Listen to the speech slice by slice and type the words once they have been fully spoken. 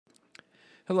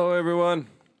Hello, everyone.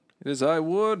 It is I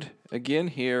Wood again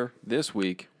here this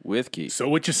week with Keith. So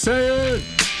what you saying?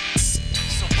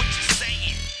 So what you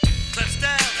saying? Clips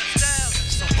down, clips down.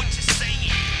 So what you saying?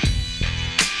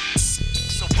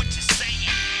 So what you saying?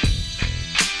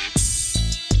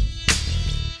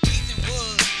 Keith and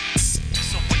Wood.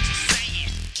 So what you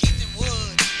saying? Keith and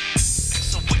Wood.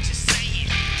 So what you saying?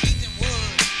 Keith and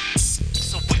Wood.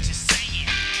 So what you saying?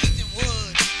 Keith and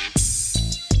Wood.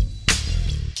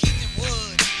 Keith and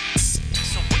Wood.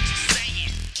 So what you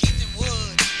saying? Keith and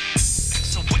Wood.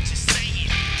 So what you saying?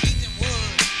 Keith and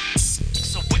Wood.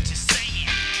 So what you saying?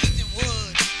 Keith and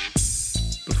Wood.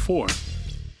 Before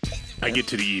I get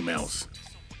to the emails,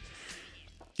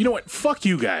 you know what? Fuck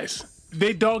you guys.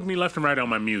 They dogged me left and right on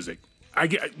my music. When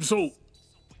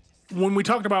I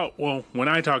talked about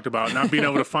not being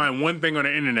able to find one thing on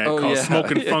the internet called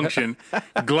Smoke and Function,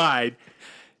 Glide,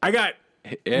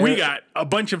 we got a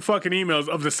bunch of fucking emails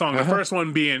of the song. The first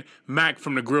one being Mac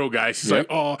from the Grill Guys. He's like,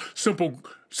 oh, simple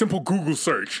Google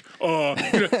search. He's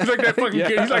like that fucking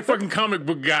he's like fucking comic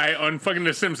book guy on fucking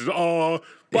The Simpsons. Oh,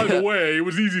 by the way, it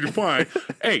was easy to find.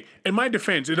 Hey, in my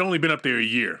defense, it'd only been up there a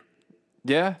year.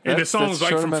 Yeah. And the song's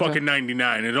like from fucking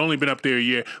 99. It'd only been up there a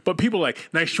year. But people like,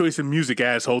 nice choice of music,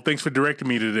 asshole. Thanks for directing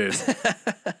me to this.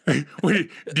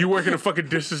 Wait, do you work in a fucking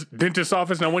dentist's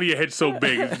office? Now, one of your head's so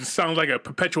big. It sounds like a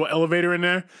perpetual elevator in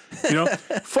there. You know?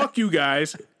 Fuck you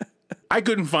guys. I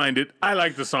couldn't find it. I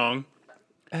like the song.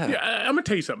 Yeah, I'm going to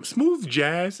tell you something. Smooth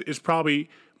jazz is probably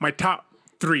my top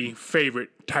 3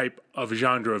 favorite type of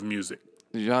genre of music.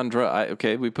 Genre.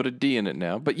 Okay, we put a D in it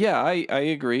now. But yeah, I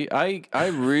agree. I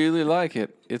really like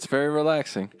it. It's very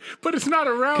relaxing. But it's not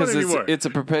around anymore. It's a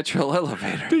perpetual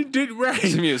elevator. They did right.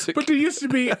 It's music. But there used to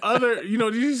be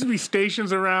there used to be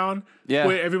stations around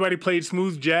where everybody played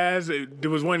smooth jazz. There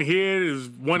was one here. There was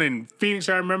one in Phoenix,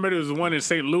 I remember. There was one in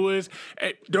St. Louis.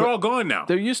 They're all gone now.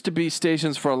 There used to be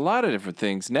stations for a lot of different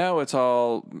things. Now it's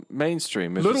all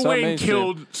mainstream. Lil Wayne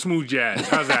killed smooth jazz.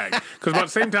 How's that? Because about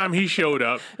the same time he showed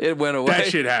up, it went away. That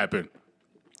shit happened.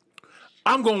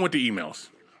 I'm going with the emails.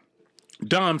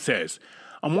 Dom says,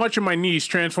 I'm watching my niece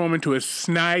transform into a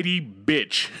snidey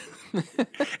bitch.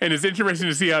 And it's interesting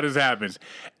to see how this happens.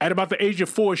 At about the age of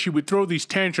 4, she would throw these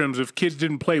tantrums if kids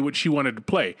didn't play what she wanted to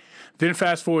play. Then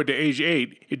fast forward to age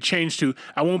 8, it changed to,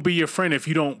 I won't be your friend if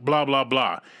you don't blah, blah,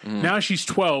 blah. Now she's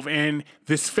 12, and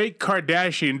this fake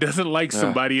Kardashian doesn't like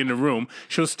somebody in the room.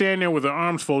 She'll stand there with her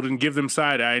arms folded and give them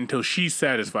side eye until she's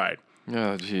satisfied.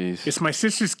 Oh, jeez. It's my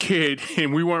sister's kid,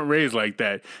 and we weren't raised like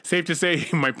that. Safe to say,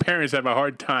 my parents have a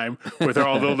hard time with her,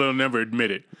 although they'll never admit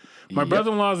it. My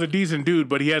brother-in-law is a decent dude,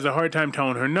 but he has a hard time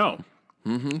telling her no.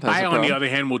 I, on the other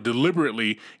hand, will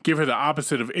deliberately give her the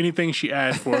opposite of anything she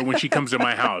asks for when she comes to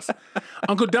my house.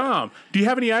 Uncle Dom, do you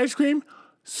have any ice cream?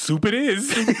 Soup it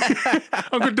is.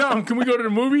 Uncle Dom, can we go to the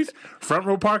movies? Front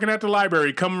row parking at the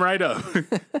library. Come right up.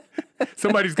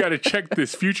 Somebody's got to check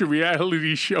this future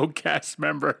reality show cast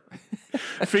member.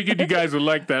 Figured you guys would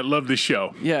like that. Love the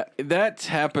show. Yeah, that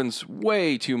happens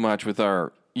way too much with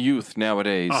our youth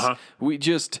nowadays. We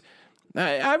just...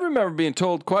 I remember being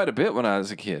told quite a bit when I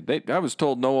was a kid. I was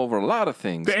told no over a lot of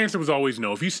things. The answer was always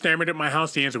no. If you stammered at my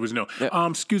house, the answer was no.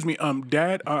 Excuse me,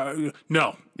 Dad,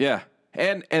 no. Yeah.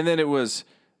 And then it was,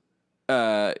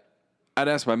 I'd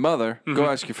ask my mother, go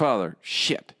ask your father.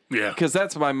 Shit. Yeah. Because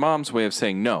that's my mom's way of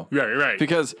saying no. Right.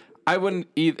 Because I wouldn't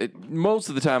most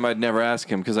of the time I'd never ask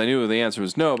him because I knew the answer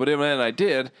was no. But when I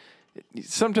did,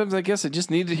 sometimes I guess I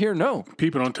just needed to hear no.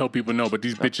 People don't tell people no, but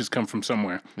these bitches come from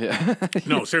somewhere. Yeah.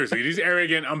 No, seriously. These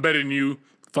arrogant, I'm better than you,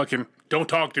 fucking don't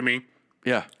talk to me.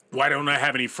 Yeah. Why don't I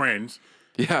have any friends?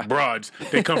 Yeah. Broads.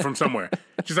 They come from somewhere.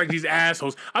 Just like these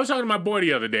assholes. I was talking to my boy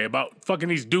the other day about fucking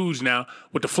these dudes now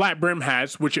with the flat brim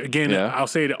hats, which again, I'll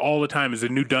say it all the time is a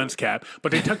new dunce cap,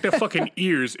 but they tuck their fucking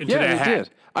ears into their hat.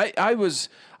 Did. I was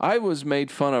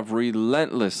made fun of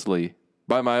relentlessly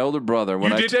by my older brother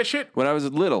when did that shit? When I was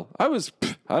little. I was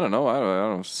I don't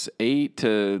know, 8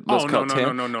 to let's call it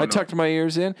 10. I tucked my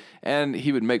ears in, and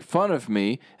he would make fun of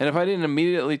me. And if I didn't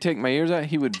immediately take my ears out,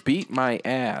 he would beat my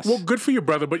ass. Well, good for your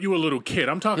brother, but you were a little kid.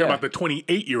 I'm talking about the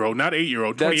 28-year-old, not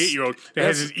 8-year-old, 28-year-old that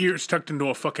has his ears tucked into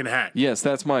a fucking hat. Yes,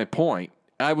 that's my point.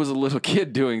 I was a little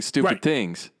kid doing stupid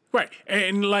things. Right,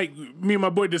 and like me and my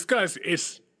boy discussed,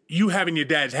 it's you having your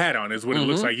dad's hat on is what it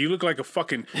looks like. You look like a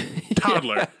fucking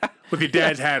toddler with your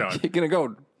dad's hat on. You're gonna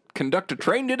go conduct a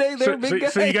train today there, big guy?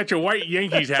 So you got your white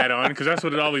Yankees hat on, because that's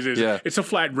what it always is. Yeah. It's a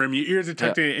flat brim. Your ears are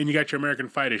tucked in, and you got your American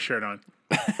Fighter shirt on.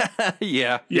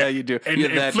 Yeah, you do.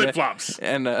 And flip-flops.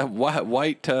 And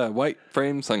white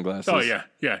frame sunglasses. Oh, yeah.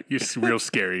 You're real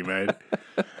scary, man.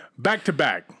 Back to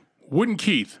back. Wooden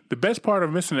Keith, the best part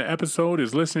of missing an episode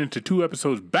is listening to 2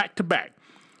 episodes back to back.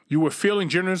 You were feeling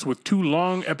generous with 2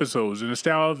 long episodes in a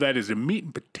style that is the meat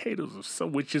and potatoes of So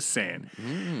What You're Saying.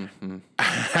 Mm-hmm.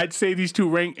 I'd say these 2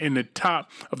 rank in the top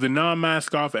of the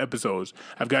non-mask off episodes.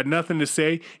 I've got nothing to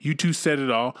say. You 2 said it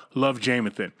all. Love,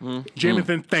 Jamathan.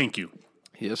 Jamathan, thank you.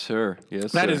 Yes, sir.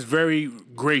 Yes, That sir. is very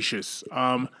gracious.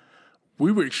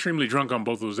 We were extremely drunk on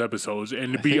both those episodes,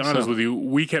 and to be honest with you,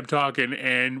 we kept talking,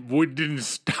 and Wood didn't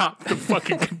stop the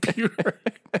fucking computer.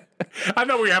 I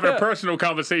know we were having a personal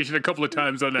conversation a couple of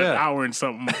times on that hour and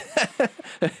something.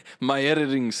 My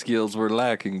editing skills were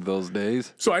lacking those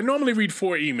days. So I normally read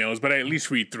 4 emails, but I at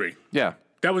least read 3. Yeah,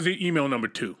 That was email number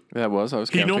 2. that was. I was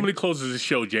He counting. normally closes the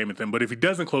show, Jamathan, but if he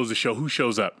doesn't close the show, who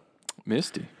shows up?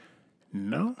 Misty.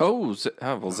 No. Oh,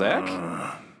 well, Zach?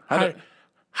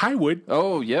 Hi, Wood.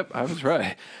 Oh, yep, I was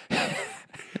right.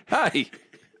 Hi.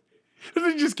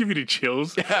 Does it just give you the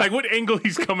chills? Like what angle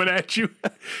he's coming at you?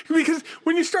 Because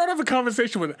when you start off a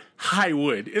conversation with "Hi,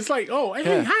 Wood," it's like, "Oh,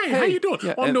 hey, hi, how you doing?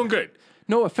 Yeah, Oh, I'm doing good."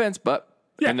 No offense, but...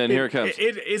 and then here it comes.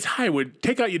 It's "Hi, Wood."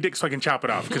 Take out your dick so I can chop it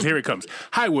off. Because here it comes.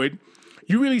 "Hi, Wood.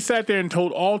 You really sat there and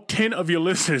told all 10 of your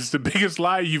listeners the biggest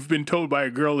lie you've been told by a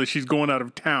girl is she's going out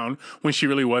of town when she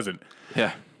really wasn't.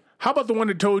 Yeah. How about the one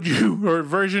that told you her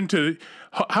aversion to?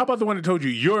 How about the one that told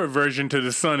you your aversion to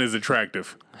the sun is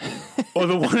attractive, or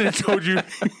the one that told you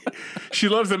she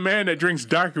loves a man that drinks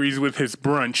daiquiris with his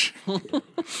brunch,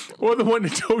 or the one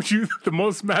that told you the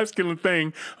most masculine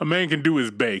thing a man can do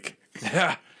is bake?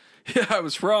 Yeah, I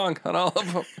was wrong on all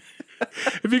of them.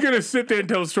 If you're gonna sit there and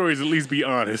tell stories, at least be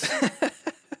honest.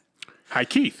 Hi,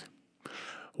 Keith.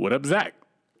 What up, Zach?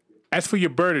 As for your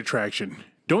bird attraction,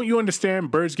 don't you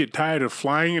understand birds get tired of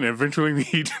flying and eventually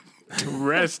need to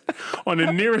rest on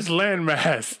the nearest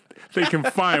landmass they can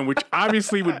find, which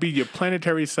obviously would be your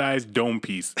planetary-sized dome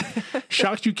piece?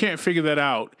 Shocked you can't figure that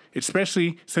out,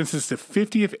 especially since it's the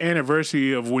 50th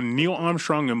anniversary of when Neil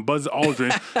Armstrong and Buzz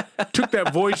Aldrin took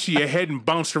that voyage to your head and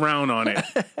bounced around on it.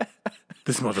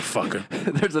 This motherfucker.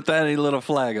 There's a tiny little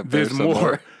flag up there There's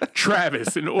somewhere. more.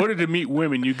 Travis, in order to meet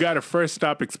women, you got to first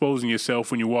stop exposing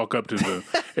yourself when you walk up to them.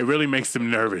 It really makes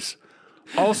them nervous.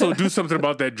 Also, do something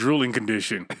about that drooling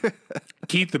condition.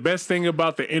 Keith, the best thing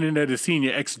about the internet is seeing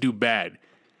your ex do bad.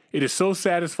 It is so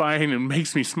satisfying and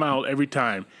makes me smile every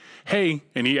time. Hey,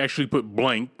 and he actually put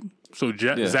blank, so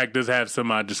Zach does have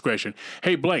some discretion.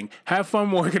 Hey, blank, have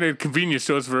fun working at convenience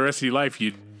stores for the rest of your life,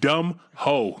 you dumb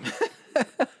hoe.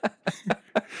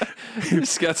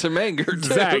 He's got some anger, too.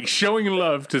 Zach, showing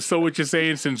love to So What You're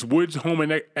Saying since Wood's home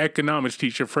and economics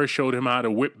teacher first showed him how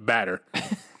to whip batter.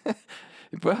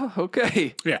 Well,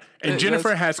 okay. Yeah, and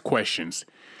Jennifer has questions.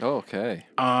 Okay.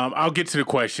 I'll get to the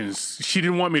questions. She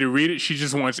didn't want me to read it. She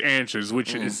just wants answers,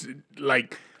 which is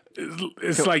like...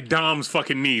 It's like Dom's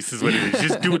fucking niece is what it is.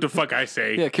 Just do what the fuck I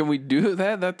say. Yeah, can we do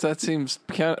that? That seems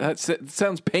that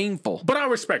sounds painful. But I'll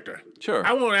respect her. Sure.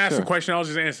 I won't ask the question. I'll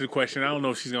just answer the question. I don't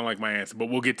know if she's going to like my answer, but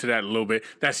we'll get to that in a little bit.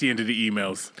 That's the end of the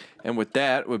emails. And with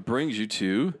that, what brings you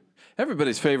to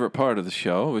everybody's favorite part of the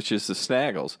show, which is the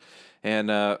Snaggles.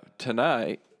 And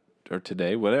tonight, or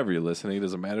today, whatever you're listening, it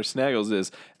doesn't matter. Snaggles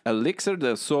is Elixir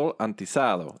del Sol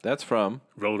Antisado. That's from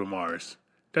Road to Mars.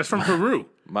 That's from Peru.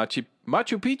 Machu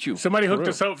Picchu. Somebody hooked Peru.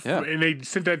 us up, and they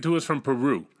sent that to us from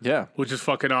Peru. Yeah. Which is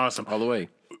fucking awesome. All the way.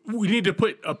 We need to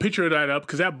put a picture of that up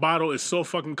because that bottle is so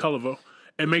fucking colorful.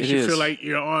 It makes you feel like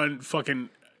you're on fucking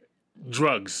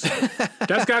drugs.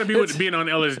 That's got to be what being on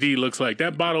LSD looks like.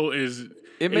 That bottle is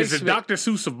the Dr.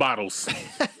 Seuss of bottles.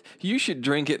 You should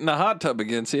drink it in the hot tub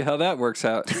again. See how that works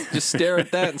out. Just stare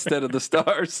at that instead of the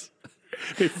stars.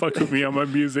 They fucked with me on my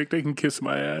music. They can kiss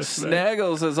my ass.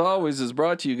 Snaggles, as always, is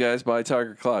brought to you guys by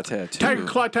Tiger Claw Tattoo. Tiger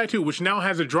Claw Tattoo, which now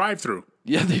has a drive-through.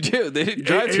 Yeah, they do. They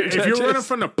drive-through If you're running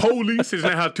from the police, isn't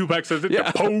that how Tupac says it? Yeah.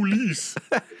 The police.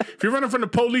 If you're running from the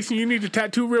police and you need a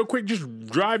tattoo real quick, just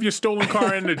drive your stolen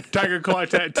car into Tiger Claw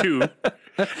Tattoo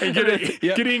and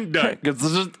get ink done.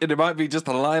 It might be just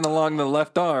a line along the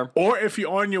left arm. Or if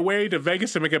you're on your way to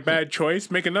Vegas to make a bad choice,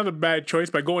 make another bad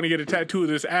choice by going to get a tattoo of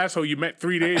this asshole you met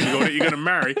 3 days ago that you're going to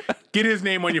marry. Get his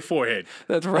name on your forehead.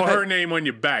 That's right. Or her name on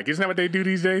your back. Isn't that what they do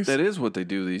these days? That is what they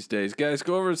do these days. Guys,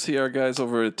 go over and see our guys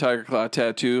over at Tiger Claw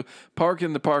Tattoo. Park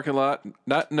in the parking lot,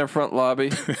 not in their front lobby.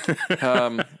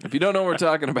 If you don't know what we're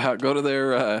talking about, go to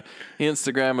their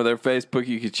Instagram or their Facebook.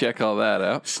 You can check all that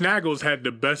out. Snaggles had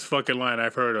the best fucking line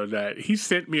I've heard on that. He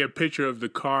sent me a picture of the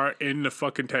car in the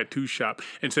fucking tattoo shop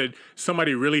and said,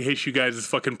 somebody really hates you guys'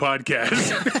 fucking podcast.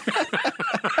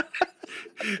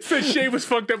 Said Shay was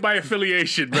fucked up by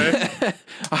affiliation, man.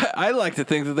 I like to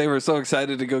think that they were so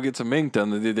excited to go get some ink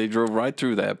done that they drove right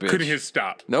through that bitch. Couldn't hit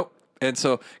stop. Nope. And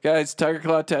so, guys, Tiger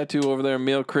Claw Tattoo over there in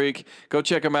Mill Creek. Go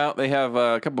check them out. They have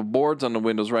a couple boards on the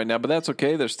windows right now, but that's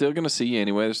okay. They're still going to see you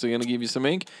anyway. They're still going to give you some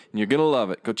ink, and you're going to love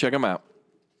it. Go check them out.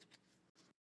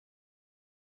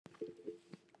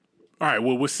 All right,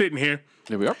 well, we're sitting here.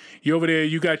 There we are. You over there,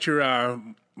 you got your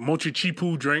Mocha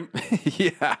Chipu drink.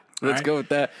 Yeah, let's right. go with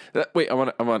that. Wait, I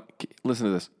want listen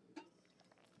to this.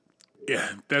 Yeah,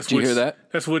 that's Did you hear that?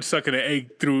 That's wood sucking an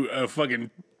egg through a fucking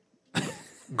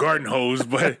garden hose,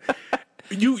 but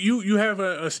you have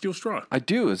a steel straw. I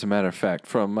do, as a matter of fact,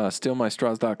 from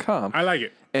stealmystraws.com. I like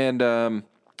it. And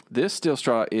this steel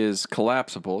straw is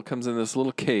collapsible. It comes in this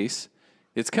little case.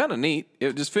 It's kind of neat. It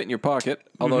would just fit in your pocket,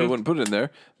 although I wouldn't put it in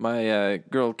there. My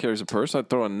girl carries a purse. I'd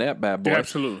throw it in that bad boy. Yeah,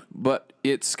 absolutely. But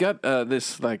it's got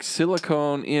this like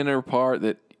silicone inner part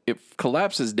that it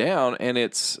collapses down, and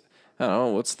it's, I don't know,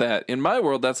 what's that? In my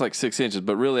world, that's like 6 inches,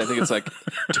 but really I think it's like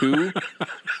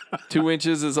 2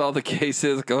 inches is all the case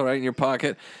is. Go right in your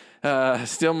pocket.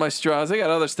 Steal my straws. I got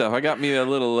other stuff. I got me a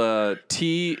little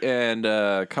tea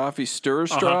and coffee stir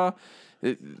straw.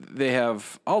 They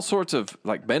have all sorts of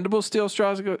like bendable steel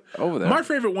straws over there. My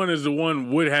favorite one is the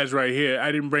one Wood has right here.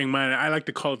 I didn't bring mine. I like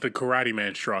to call it the Karate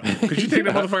Man straw. Because you take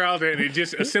the motherfucker out there and it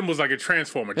just assembles like a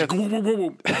transformer. Just whoop, whoop, whoop,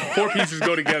 whoop. 4 pieces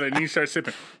go together and you start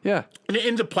sipping. Yeah. And it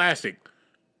ends up plastic.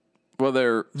 Well,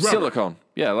 they're silicone.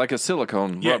 Yeah, like a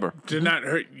silicone rubber. To not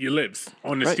hurt your lips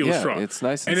on the Right, steel yeah, straw. it's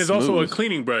nice and there's also a smooth.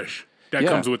 cleaning brush that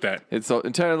comes with that. It's the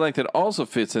entire length. It also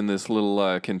fits in this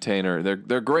little container.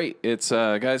 They're great. It's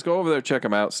guys, go over there, check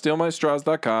them out.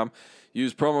 StealMyStraws.com.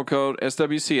 Use promo code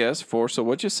SWCS for So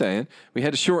What You Saying. We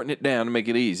had to shorten it down to make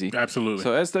it easy. Absolutely.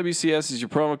 So SWCS is your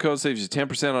promo code. Saves you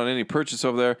 10% on any purchase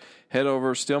over there. Head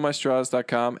over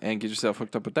StealMyStraws.com and get yourself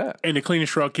hooked up with that. And the cleaning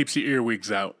straw keeps the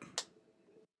earwigs out.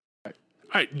 All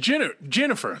right,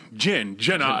 Jennifer,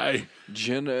 Jenna,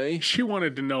 she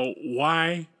wanted to know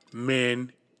why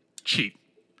men cheat.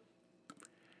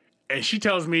 And she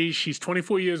tells me she's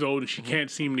 24 years old and she can't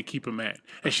seem to keep a man.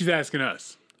 And she's asking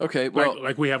us. Okay, well,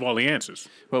 Like we have all the answers.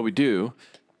 well, we do.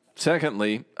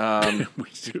 Secondly, We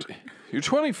do. you're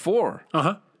 24.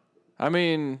 Uh-huh. I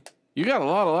mean, you got a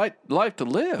lot of life to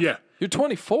live. Yeah. You're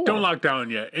 24. Don't lock down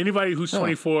yet. Anybody who's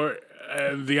 24,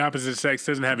 the opposite sex,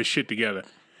 doesn't have his shit together.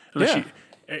 Unless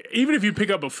even if you pick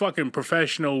up a fucking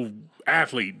professional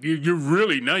athlete, you're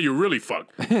really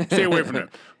fucked. Stay away from them.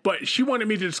 But she wanted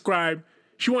me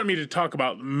to talk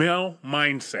about male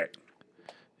mindset.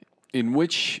 In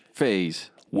which phase?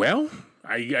 Well,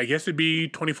 I guess it'd be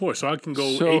 24, so I can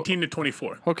go So- 18 to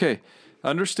 24. Okay.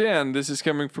 Understand this is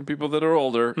coming from people that are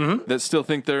older that still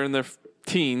think they're in their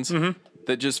teens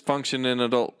that just function in an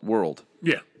adult world.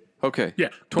 Yeah. Okay. Yeah,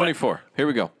 24. Here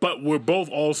we go. But we're both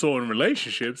also in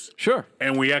relationships, Sure.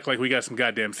 and we act like we got some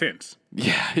goddamn sense.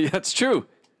 Yeah, that's true.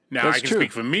 Now, That's I can true.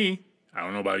 speak for me. I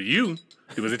don't know about you.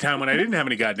 There was a time when I didn't have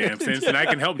any goddamn sense, and I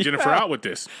can help Jennifer out with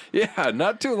this. Yeah,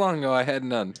 not too long ago I had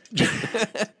none.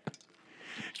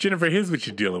 Jennifer, here's what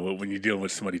you're dealing with when you're dealing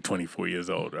with somebody 24 years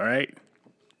old, all right?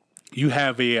 You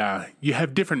have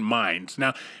different minds.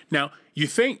 Now you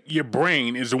think your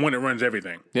brain is the one that runs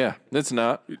everything. Yeah, it's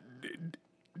not.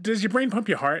 Does your brain pump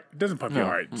your heart? It doesn't pump your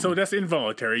heart. So that's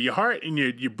involuntary. Your heart and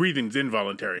your breathing's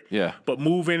involuntary. Yeah. But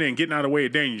moving and getting out of the way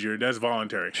of danger, that's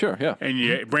voluntary. Sure, yeah. And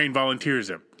your brain volunteers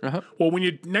them. Uh-huh. Well, when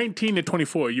you're 19 to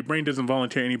 24, your brain doesn't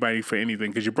volunteer anybody for anything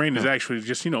because your brain is actually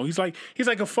just, he's like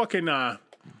a fucking,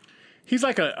 he's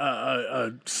like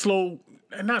a slow,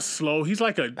 not slow, he's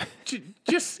like a,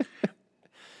 just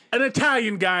an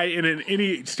Italian guy in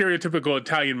any stereotypical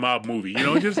Italian mob movie.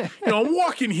 I'm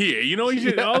walking here.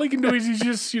 All he can do is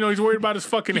he's worried about his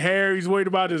fucking hair. He's worried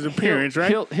about his appearance,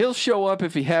 right? He'll show up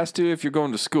if he has to if you're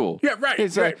going to school. Yeah, right.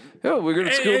 He's right. like, oh, we're going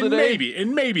to school today?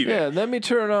 Maybe that. Yeah, let me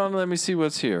turn on. Let me see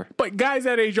what's here. But guys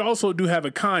that age also do have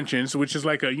a conscience, which is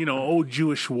like a old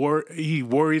Jewish he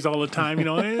worries all the time.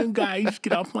 Hey, guys,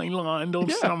 get off my lawn, don't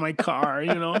sit on my car.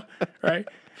 Right?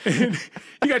 You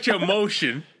got your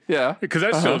emotion. Yeah. Because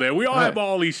that's still there. We all have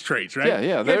all these traits, right? Yeah,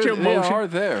 yeah. You got your They emotion. are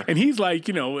there. And he's like,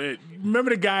 remember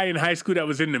the guy in high school that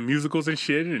was in the musicals and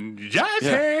shit and just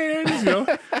hands,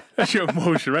 That's your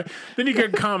emotion, right? Then you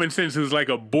got common sense, who's like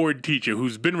a bored teacher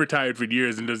who's been retired for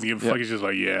years and doesn't give a fuck. He's just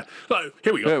like, yeah. Like,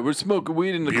 here we go. Yeah, we're smoking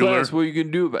weed in the Bueller. class. What are you going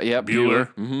to do about it? Yeah,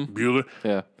 Bueller. Bueller.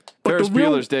 Yeah. But Ferris the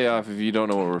real- Bueller's Day Off if you don't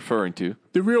know what we're referring to.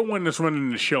 The real one that's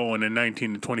running the show on the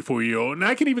 19 to 24-year-old, and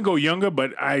I can even go younger,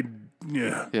 but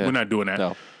we're not doing that.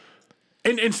 No.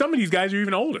 And some of these guys are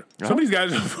even older. Some of these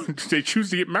guys, they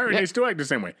choose to get married, and they still act the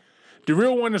same way. The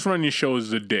real one that's running your show is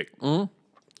the dick. And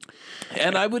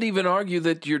I would even argue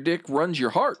that your dick runs your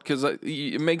heart because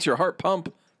it makes your heart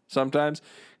pump sometimes.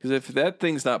 Because if that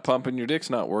thing's not pumping, your dick's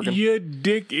not working. Your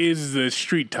dick is the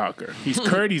street talker. He's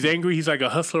curt, he's angry, he's like a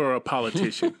hustler or a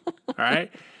politician. All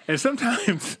right? And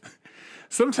sometimes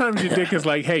your dick is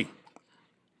like, hey,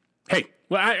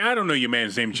 well, I don't know your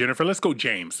man's name, Jennifer. Let's go,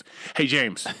 James. Hey,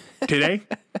 James, today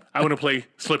I want to play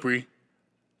slippery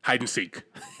hide and seek.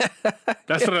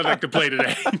 That's what I'd like to play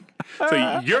today.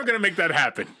 So you're going to make that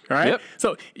happen, all right? Yep.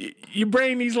 So your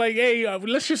brain, he's like, hey,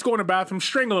 let's just go in the bathroom,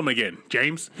 strangle him again,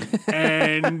 James.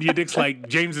 And your dick's like,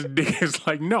 James's dick is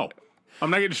like, no, I'm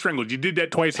not getting strangled. You did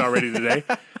that twice already today.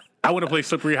 I want to play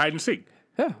slippery hide and seek.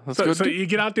 Yeah, let's So, go. so you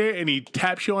get out there and he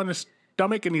taps you on the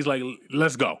stomach and he's like,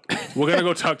 let's go. We're going to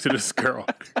go talk to this girl.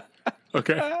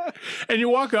 Okay? And you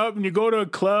walk up and you go to a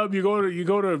club, you go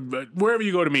to wherever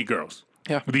you go to meet girls.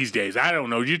 Yeah. These days. I don't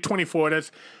know. You're 24.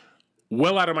 That's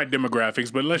well out of my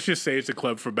demographics, but let's just say it's a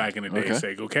club for back in the day's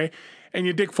sake, okay? And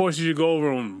your dick forces you to go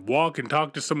over and walk and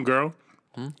talk to some girl,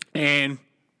 and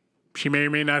she may or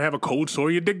may not have a cold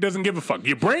sore. Your dick doesn't give a fuck.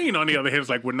 Your brain, on the other hand, is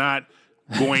like, we're not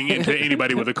going into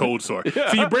anybody with a cold sore.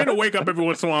 So your brain will wake up every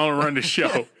once in a while and run the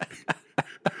show.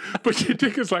 But your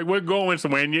dick is like, we're going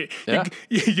somewhere, and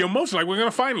you're most like, we're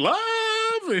going to find love.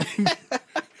 And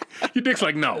your dick's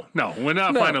like, no, we're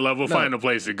not finding love. We'll find a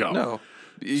place to go. No.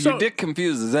 Your dick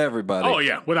confuses everybody. Oh,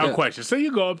 yeah, without question. So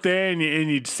you go up there and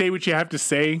you say what you have to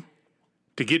say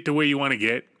to get to where you want to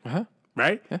get,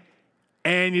 right? Yeah.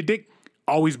 And your dick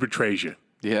always betrays you.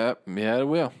 Yeah, it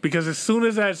will. Because as soon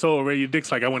as that's over, your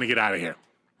dick's like, I want to get out of here.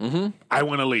 Mm-hmm. I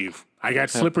want to leave. I got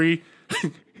slippery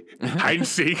hide and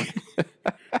seek.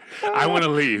 I want to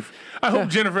leave. I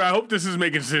hope this is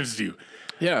making sense to you.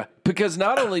 Yeah, because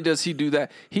not only does he do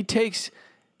that, he takes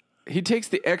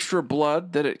the extra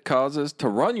blood that it causes to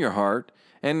run your heart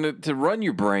and to run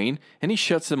your brain, and he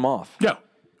shuts them off. Yeah.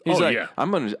 He's like,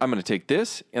 I'm gonna take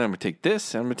this, and I'm gonna take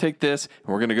this, and I'm gonna take this,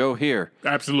 and we're gonna go here.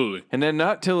 Absolutely. And then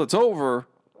not till it's over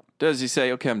does he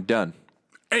say, okay, I'm done.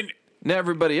 And now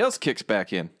everybody else kicks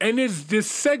back in. And there's this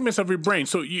segments of your brain.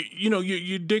 So you know,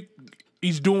 your dick,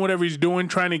 he's doing whatever he's doing,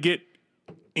 trying to get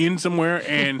in somewhere,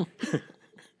 and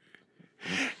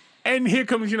and here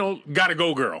comes, gotta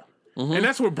go, girl. Mm-hmm. And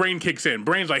that's where brain kicks in.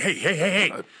 Brain's like,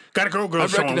 hey, gotta go, girl. I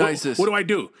recognize this. What do I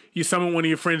do? You summon one of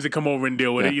your friends to come over and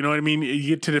deal with it. You know what I mean? You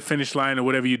get to the finish line or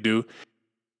whatever you do.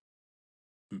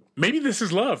 Maybe this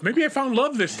is love. Maybe I found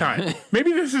love this time.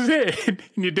 Maybe this is it.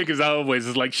 And your dick is always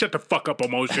is like, shut the fuck up,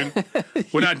 emotion.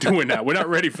 We're not doing that. We're not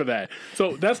ready for that.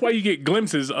 So that's why you get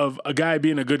glimpses of a guy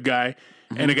being a good guy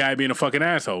and a guy being a fucking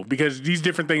asshole, because these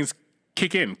different things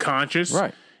kick in. Conscious.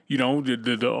 Right.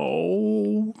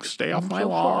 Stay off my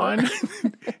lawn.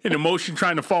 And emotion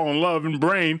trying to fall in love, and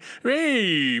brain,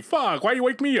 hey, fuck, why you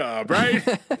wake me up, right? Is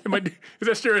that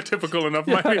stereotypical enough?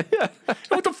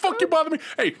 What the fuck you bother me?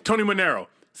 Hey, Tony Monero,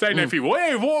 Saturday Night Fever.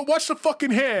 Hey, watch the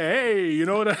fucking hair. Hey, you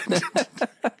know what?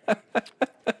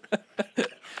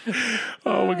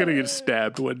 Oh, we're gonna get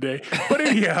stabbed one day. But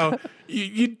anyhow,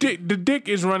 the dick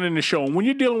is running the show. And when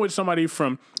you're dealing with somebody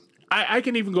from, I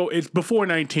can even go, it's before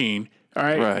 19. All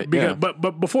right, right. Because,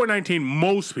 but before 19,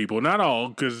 most people, not all,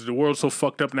 because the world's so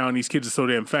fucked up now and these kids are so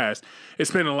damn fast, they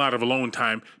spend a lot of alone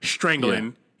time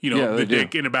strangling, the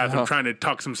dick in the bathroom, trying to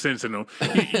talk some sense in them.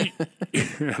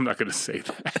 I'm not gonna say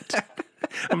that.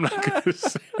 I'm not gonna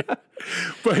say it.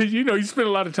 But you spend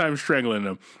a lot of time strangling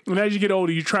them. And as you get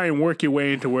older, you try and work your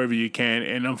way into wherever you can.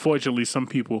 And unfortunately, some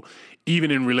people,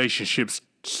 even in relationships,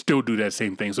 still do that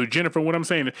same thing. So Jennifer, what I'm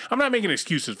saying, I'm not making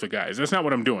excuses for guys. That's not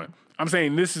what I'm doing. I'm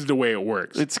saying this is the way it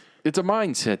works. It's a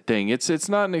mindset thing. It's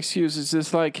not an excuse. It's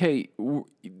just like, hey,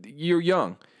 you're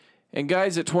young, and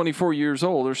guys at 24 years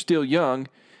old are still young,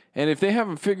 and if they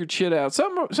haven't figured shit out,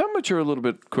 some mature a little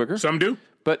bit quicker. Some do,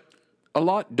 but a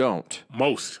lot don't.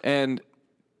 Most. And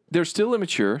they're still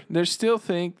immature. They still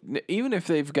think, even if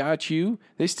they've got you,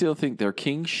 they still think they're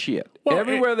king shit. Well,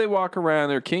 everywhere they walk around,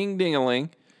 they're king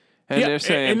ding-a-ling. And they're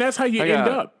saying, and that's how you end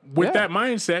up with that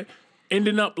mindset,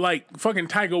 ending up like fucking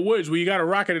Tiger Woods, where you got a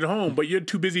rocket at home, but you're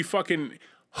too busy fucking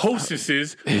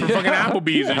hostesses from fucking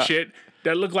Applebee's and shit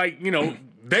that look like,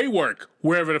 they work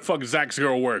wherever the fuck Zach's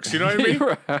girl works. You know what I mean?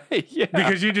 Right, yeah.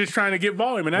 Because you're just trying to get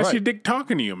volume, and that's your dick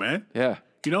talking to you, man. Yeah.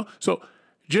 So,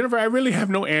 Jennifer, I really have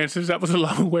no answers. That was a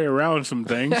long way around some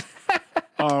things.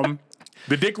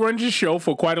 The dick runs your show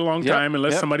for quite a long time,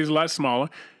 unless somebody's a lot smaller.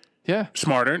 Yeah.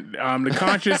 Smarter. The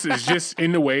conscious is just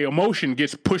in the way. Emotion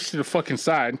gets pushed to the fucking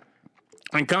side.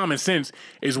 And common sense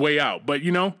is way out. But,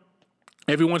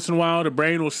 every once in a while, the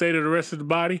brain will say to the rest of the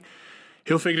body,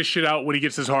 he'll figure this shit out when he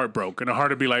gets his heart broke. And the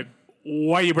heart will be like,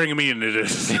 why are you bringing me into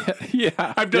this?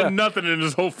 I've done nothing in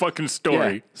this whole fucking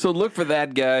story. Yeah. So look for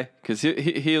that guy, because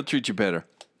he'll treat you better.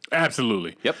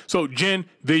 Absolutely. Yep. So, Jen,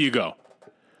 there you go.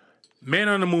 Man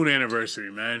on the Moon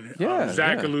anniversary, man. Yeah,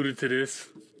 Zach yeah. alluded to this.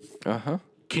 Uh-huh.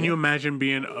 Can you imagine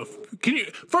being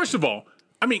first of all,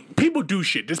 I mean, people do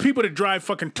shit. There's people that drive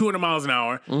fucking 200 miles an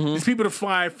hour. There's people that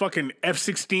fly fucking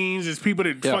F-16s. There's people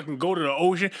that Yeah. fucking go to the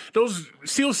ocean. Those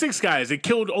SEAL 6 guys that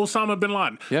killed Osama bin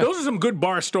Laden. Yeah. Those are some good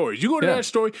bar stories. You go to Yeah. that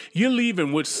story, you're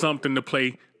leaving with something to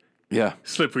play Yeah.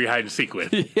 slippery hide and seek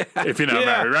with. If you're not Yeah.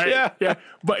 married, right? Yeah.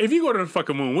 But if you go to the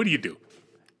fucking moon, what do you do?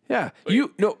 Yeah.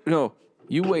 No.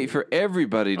 You wait for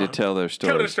everybody to tell their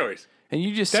stories. Tell the stories. And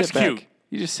you just That's sit back. cute.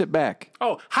 You just sit back.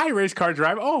 Oh, hi, race car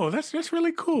driver. Oh, that's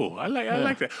really cool. I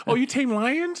like that. Oh, you tame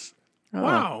lions?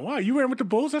 Wow, you ran with the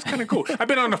bulls? That's kind of cool. I've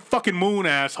been on the fucking moon,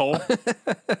 asshole.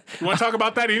 You want to talk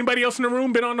about that? Anybody else in the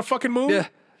room been on the fucking moon? Yeah.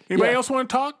 Anybody Yeah. else want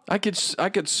to talk? I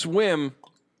could swim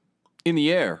in the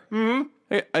air.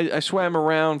 Mm-hmm. I swam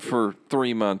around for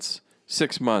 3 months,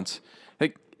 6 months.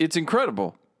 Like, it's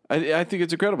incredible. I think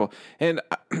it's incredible. And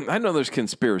I know there's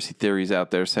conspiracy theories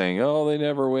out there saying, oh, they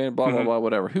never went, blah, blah, blah,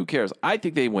 whatever. Who cares? I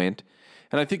think they went,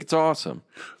 and I think it's awesome.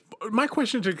 My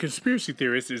question to conspiracy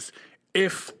theorists is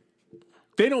if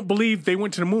they don't believe they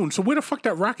went to the moon, so where the fuck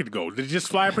that rocket go? Did it just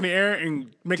fly up in the air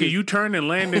and make a U-turn and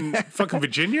land in fucking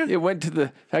Virginia? It went to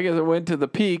the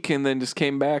peak and then just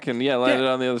came back and landed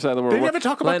on the other side of the world. They never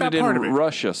talk about landed that part in of it.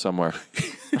 Russia somewhere.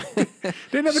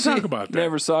 They never talk about that.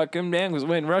 Never saw him. Man was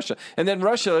in Russia, and then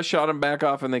Russia shot him back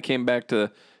off, and they came back to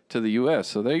the U.S.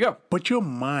 So there you go. But your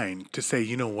mind to say,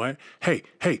 you know what? Hey,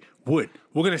 Wood,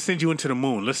 we're gonna send you into the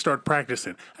moon. Let's start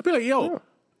practicing. I'd be like, yo,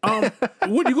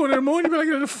 Wood, you going to the moon? You'd be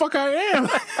like, the fuck I am.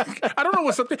 I don't know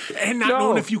what's up there, and not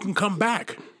knowing if you can come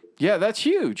back. Yeah, that's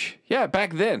huge. Yeah,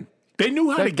 back then. They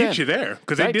knew how to Back get then. you there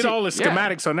because they did all the 19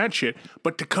 schematics on that shit.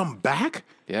 But to come back,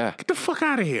 Yeah. get the fuck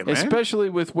out of here, man. Especially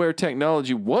with where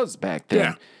technology was back then.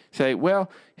 Yeah. Say, well,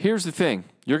 here's the thing.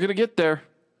 You're going to get there.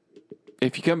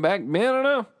 If you come back, man, I don't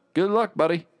know. Good luck,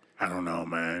 buddy. I don't know,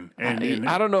 man. And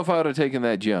I don't know if I would have taken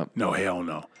that jump. no, hell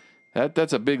no.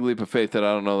 That's a big leap of faith that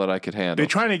I don't know that I could handle. They're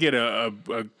trying to get a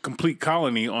complete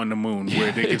colony on the moon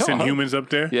where they can send Yeah. humans up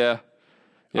there. Yeah.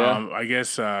 Yeah. I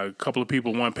guess a couple of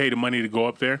people want to pay the money to go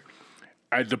up there.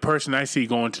 The person I see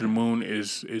going to the moon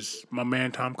is my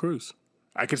man Tom Cruise.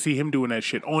 I could see him doing that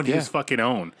shit on his fucking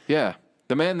own. Yeah.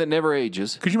 The man that never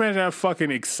ages. Could you imagine that fucking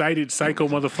excited psycho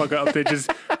motherfucker up there just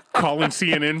calling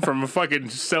CNN from a fucking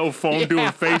cell phone doing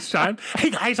FaceTime?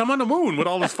 Hey guys, I'm on the moon with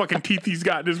all those fucking teeth he's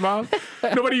got in his mouth.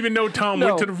 Nobody even know Tom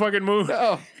went to the fucking moon.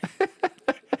 Oh,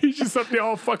 He's just up there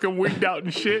all fucking wigged out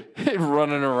and shit.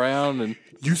 running around. And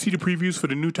You see the previews for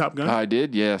the new Top Gun? I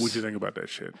did, yes. What'd you think about that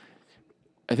shit?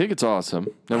 I think it's awesome.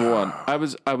 Number one, I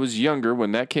was younger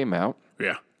when that came out.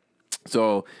 Yeah.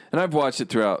 So, and I've watched it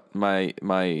throughout my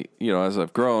as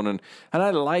I've grown, and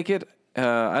I like it.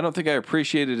 I don't think I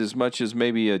appreciate it as much as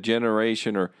maybe a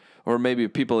generation or maybe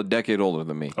people a decade older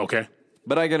than me. Okay.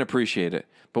 But I can appreciate it.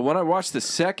 But when I watch the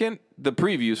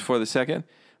previews for the second,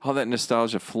 all that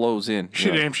nostalgia flows in.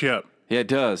 Shit Yeah. amps you up. Yeah, it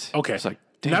does. Okay. It's like,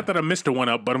 damn. Not that I missed a one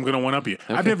up, but I'm gonna one up you.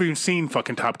 I've never even seen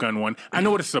fucking Top Gun 1. I know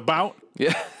what it's about,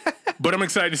 Yeah. but I'm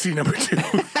excited to see number 2.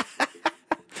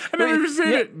 I've never even seen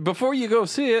it. Before you go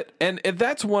see it, and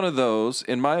that's one of those,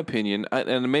 in my opinion,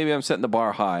 and maybe I'm setting the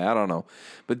bar high, I don't know,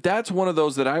 but that's one of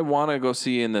those that I want to go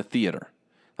see in the theater.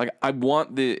 Like, I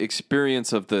want the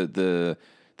experience of the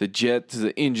jets,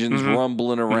 the engines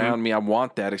rumbling around me. I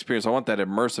want that experience. I want that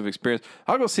immersive experience.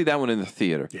 I'll go see that one in the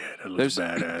theater. Yeah, that looks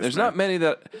badass. There's man. not many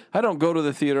that I don't go to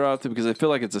the theater often because I feel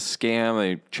like it's a scam.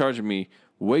 They charging me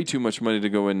way too much money to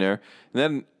go in there. And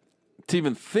then to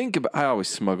even think about, I always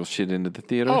smuggle shit into the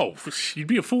theater. Oh, you'd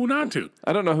be a fool not to.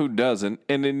 I don't know who doesn't.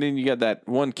 And then you got that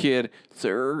one kid,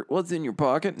 sir, what's in your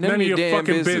pocket? None of your damn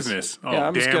fucking business. Oh, Yeah,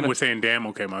 I'm just damn, gonna, we're saying damn.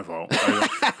 Okay, my fault.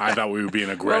 I thought we were being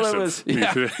well, aggressive.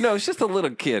 it was, no, it's just a little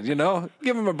kid,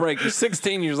 Give him a break. He's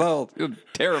 16 years old. It'll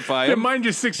terrify Yeah, him. mind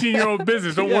your 16-year-old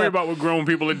business. Don't worry about what grown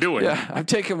people are doing. Yeah, I'm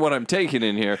taking what I'm taking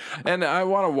in here, and I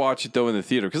want to watch it though in the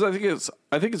theater because I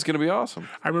think it's going to be awesome.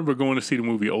 I remember going to see the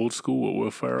movie Old School with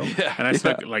Will Ferrell, and I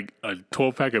stuck like a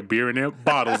 12-pack of beer in there,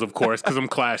 bottles, of course, because I'm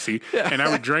classy, and I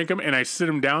would drink them, and I sit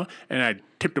them down, and I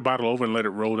tip the bottle over and let it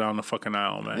roll down the fucking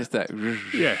aisle, man. It's that.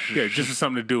 Yeah, just for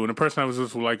something to do. And the person I was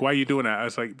with was like, "Why are you doing that?" I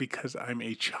was like, "Because I'm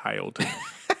a child."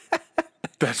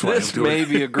 That's why This I'm doing may it.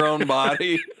 be a grown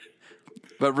body,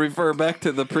 but refer back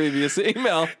to the previous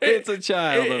email. It's a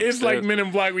child. It's like Men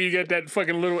in Black where you get that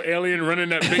fucking little alien running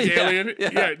that big alien.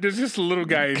 Yeah, there's just a little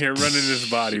guy in here running this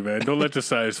body, man. Don't let the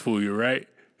size fool you, right?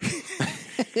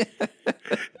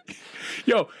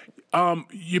 Yo,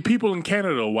 your people in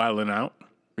Canada are wilding out.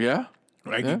 Yeah.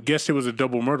 I guess there was a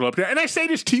double murder up there. And I say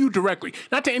this to you directly,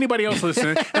 not to anybody else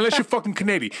listening, unless you're fucking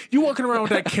Canadian. You walking around with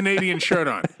that Canadian shirt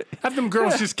on. Have them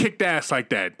girls just kicked ass like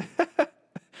that.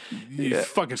 You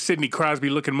fucking Sidney Crosby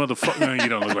looking motherfucker. No, you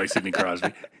don't look like Sidney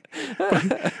Crosby.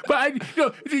 But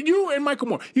you and Michael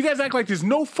Moore, you guys act like there's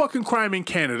no fucking crime in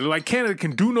Canada. Like Canada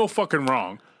can do no fucking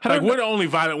wrong. Like we're the only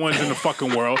violent ones in the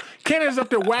fucking world. Canada's up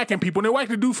there whacking people, and they whack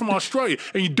the dude from Australia.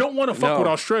 And you don't want to fuck with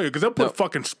Australia because they'll put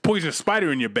fucking poison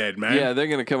spider in your bed, man. Yeah, they're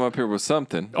going to come up here with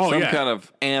something. Oh, Some yeah. kind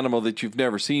of animal that you've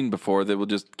never seen before that will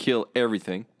just kill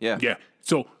everything. Yeah. Yeah.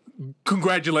 So,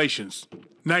 congratulations.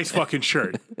 Nice fucking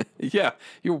shirt. Yeah,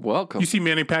 you're welcome. You see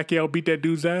Manny Pacquiao beat that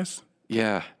dude's ass?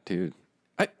 Yeah, dude.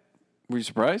 Were you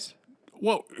surprised?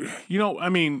 Well, you know, I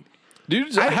mean,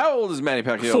 Dude, how old is Manny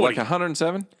Pacquiao? 40. Like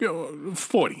 107?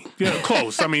 40. Yeah,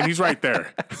 close. I mean, he's right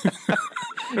there.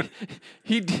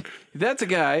 That's a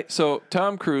guy. So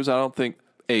Tom Cruise, I don't think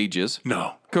ages.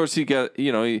 No. Of course, he got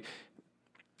the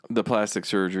plastic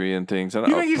surgery and things. You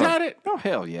think he's had it? Oh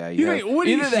hell yeah! What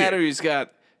do you Either that see? or he's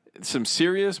got some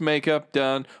serious makeup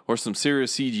done or some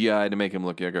serious CGI to make him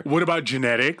look younger. What about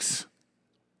genetics?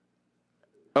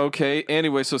 Okay.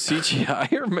 Anyway, so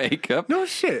CGI or makeup? No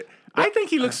shit. I think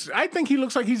he looks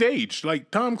like he's aged.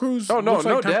 Like Tom Cruise. Oh no, looks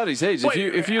like doubt he's aged. But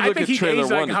If you I look think at he trailer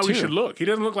aged 1 like to how 2, he should look. He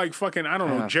doesn't look like fucking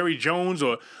Jerry Jones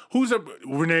or who's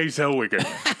Renee Zellweger,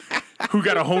 who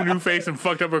got a whole new face and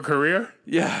fucked up her career.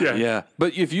 Yeah.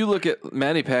 But if you look at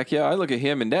Manny Pacquiao, I look at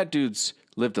him and that dude's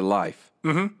lived a life.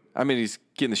 Mm-hmm. I mean, he's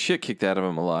getting the shit kicked out of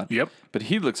him a lot. Yep. But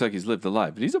he looks like he's lived a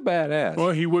life. But he's a badass.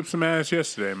 Well, he whipped some ass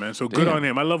yesterday, man. So good Damn. on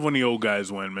him. I love when the old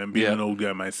guys win, man. Being an old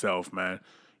guy myself, man.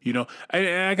 You know, and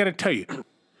I got to tell you,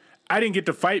 I didn't get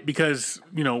to fight because,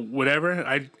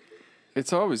 whatever.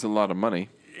 It's always a lot of money.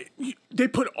 They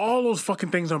put all those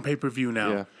fucking things on pay-per-view now.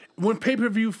 Yeah. When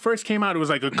pay-per-view first came out, it was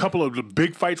like a couple of the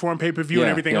big fights were on pay-per-view and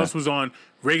Yeah, everything yeah. else was on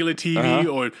regular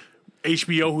TV or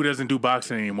HBO, who doesn't do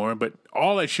boxing anymore. But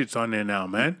all that shit's on there now,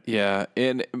 man. Yeah.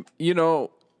 And,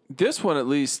 this one at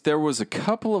least, there was a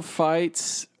couple of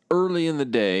fights early in the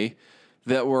day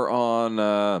that were on,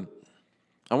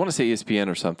 I want to say ESPN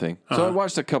or something. So I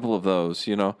watched a couple of those,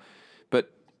 But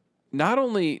not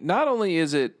only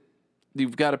is it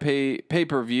you've got to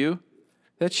pay-per-view,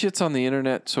 that shit's on the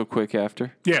internet so quick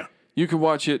after. Yeah. You can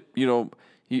watch it, I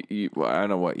don't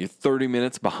know what, you're 30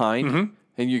 minutes behind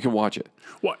and you can watch it.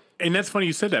 Well, and that's funny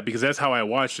you said that because that's how I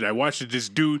watched it. I watched it. This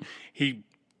dude, he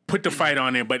put the fight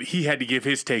on there, but he had to give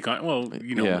his take on. Well,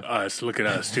 us. Look at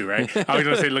us too, right? I was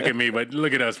gonna say look at me, but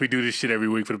look at us. We do this shit every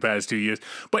week for the past 2 years.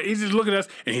 But he's just look at us,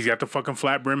 and he's got the fucking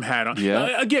flat brim hat on.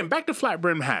 Yeah. Again, back to flat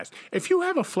brim hats. If you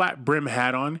have a flat brim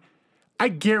hat on, I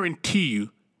guarantee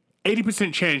you,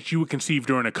 80% chance you would conceive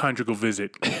during a conjugal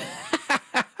visit.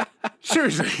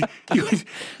 Seriously,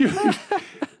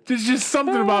 there's just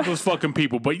something about those fucking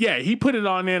people. But yeah, he put it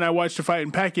on there, and I watched the fight,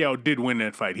 and Pacquiao did win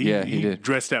that fight. He did.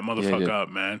 dressed that motherfucker did. up,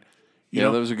 man. Yeah,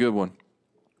 that was a good one.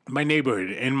 In my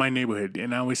neighborhood,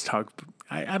 and I always talk.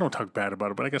 I don't talk bad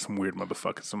about it, but I got some weird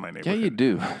motherfuckers in my Yeah, neighborhood. you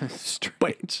do. But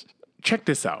Strange. check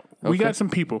this out. We got some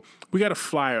people. We got a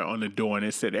flyer on the door, and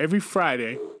it said every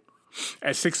Friday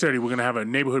at 6:30 we're gonna have a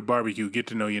neighborhood barbecue. Get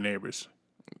to know your neighbors.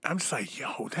 I'm just like,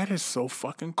 yo, that is so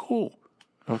fucking cool.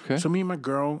 Okay. So me and my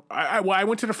girl, I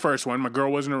went to the first one. My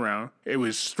girl wasn't around. It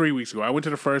was 3 weeks ago. I went to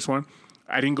the first one.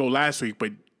 I didn't go last week,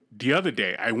 but the other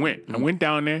day I went. I went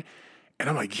down there, and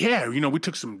I'm like, yeah, we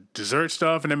took some dessert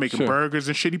stuff, and they're making burgers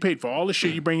and shit. He paid for all the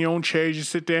shit. You bring your own chairs, you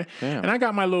sit there. Damn. And I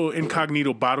got my little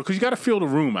incognito bottle, because you got to fill the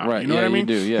room out. Right, You know yeah, what I you mean?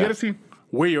 do, yeah. You got to see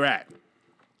where you're at.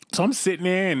 So I'm sitting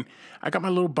there, and I got my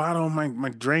little bottle of my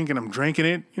drink, and I'm drinking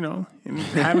it, and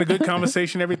having a good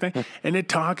conversation, everything. And they're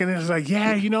talking, and it's like,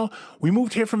 yeah, we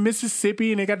moved here from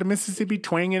Mississippi, and they got the Mississippi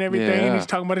twang and everything. Yeah. And he's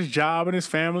talking about his job and his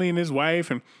family and his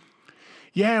wife. And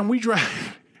yeah, and we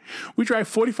drive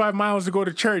 45 miles to go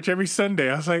to church every Sunday.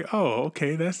 I was like, oh,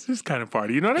 okay, that's this kind of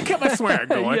party. And I kept my swag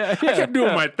going. Yeah, I kept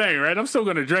doing my thing, right? I'm still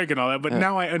going to drink and all that, but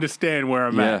now I understand where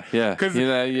I'm Yeah, at. yeah. Because You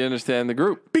understand the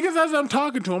group. because as I'm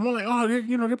talking to them, I'm like, oh,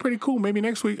 they're pretty cool. Maybe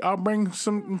next week I'll bring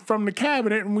some from the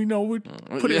cabinet, and we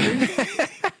put it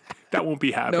in. That won't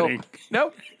be happening.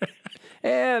 Nope.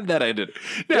 And that ended.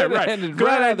 Yeah, That right. ended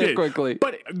Glad I rather did. quickly.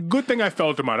 But good thing I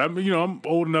felt them out. I'm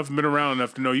old enough, been around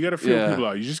enough to know you got to feel Yeah. people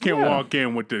out. You just can't Yeah. walk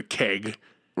in with the keg.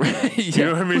 You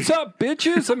know what I mean? What's up,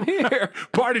 bitches? I'm here.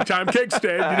 Party time, keg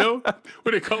stand,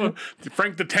 what they call him?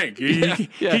 Frank the Tank. He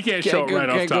can't show it right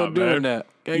off Can't top, go doing man. that.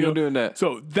 Can't You go know? doing that.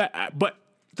 So but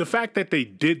the fact that they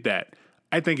did that,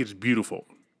 I think it's beautiful.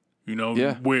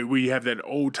 Yeah. Where we have that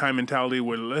old time mentality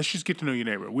where let's just get to know your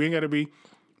neighbor. We ain't got to be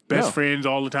best No. friends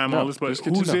all the time, all this, but just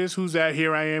get to who's know. this, who's that,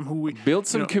 here I am, who we Build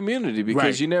some community because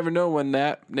Right. you never know when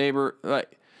that neighbor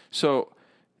so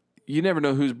you never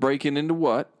know who's breaking into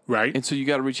what. Right. And so you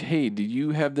got to reach, hey, did you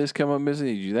have this come up missing?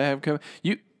 Did you that have come?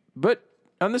 But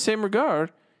on the same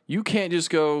regard, you can't just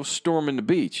go storming the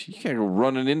beach. You can't go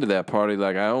running into that party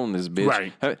like I own this bitch.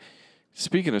 Right.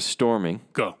 Speaking of storming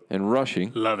Go. and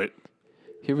rushing, Love it.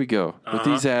 here we go with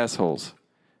these assholes.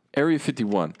 Area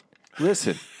 51.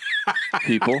 Listen,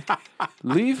 people,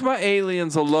 leave my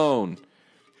aliens alone.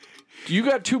 You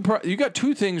got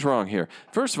two things wrong here.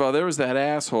 First of all, there was that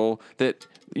asshole that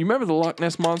you remember the Loch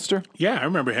Ness monster? Yeah, I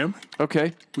remember him.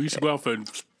 Okay. We used to go out for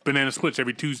banana splits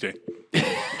every Tuesday.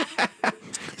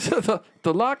 So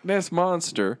the Loch Ness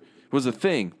monster was a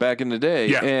thing back in the day,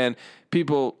 Yeah. and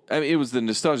people. I mean, it was the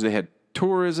nostalgia. They had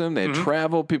tourism, they had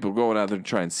travel, people going out there to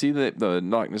try and see the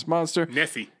Loch Ness monster.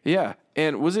 Nessie. Yeah,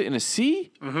 and was it in a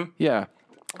sea? Mm-hmm. Yeah.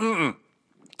 It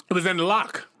was in the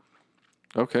Loch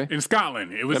Okay, in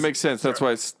Scotland. It was. that makes sense. That's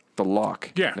why it's the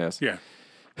Loch Yeah. Ness. Yeah.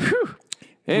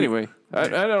 Anyway, I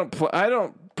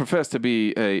don't profess to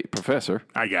be a professor.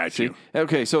 I got you.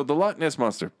 Okay, so the Loch Ness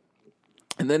monster.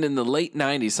 And then in the late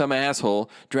 90s, some asshole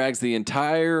drags the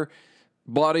entire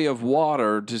body of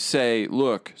water to say,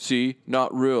 look, see,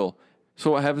 not real.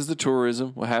 So what happens to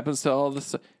tourism? What happens to all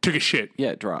this? Took a shit.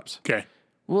 Yeah, it drops. Okay.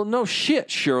 Well, no shit,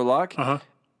 Sherlock. Uh huh.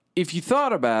 If you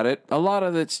thought about it, a lot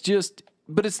of it's just,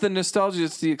 but it's the nostalgia,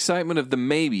 it's the excitement of the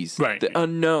maybes, Right. the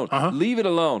unknown. Leave it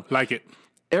alone. Like it.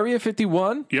 Area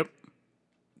 51, Yep.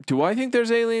 do I think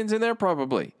there's aliens in there?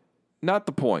 Probably. Not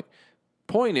the point.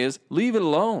 Point is, leave it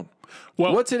alone.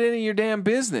 Well, What's it in your damn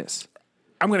business?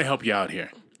 I'm going to help you out here.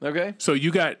 Okay. So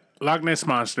you got Loch Ness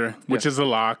Monster, which is a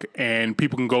loch, and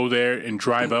people can go there and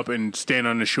drive up and stand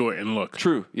on the shore and look.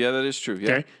 True. Yeah, that is true.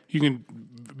 Yeah. Okay? You can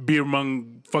be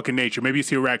among fucking nature. Maybe you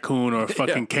see a raccoon or a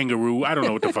fucking kangaroo. I don't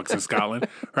know what the fuck's in Scotland,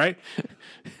 right?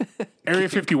 Area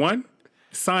 51,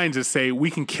 signs that say, we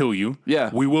can kill you. Yeah.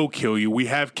 We will kill you. We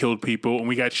have killed people, and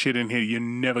we got shit in here you're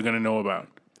never going to know about.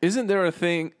 Isn't there a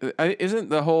thing? Isn't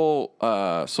the whole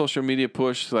social media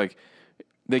push like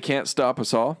they can't stop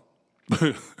us all?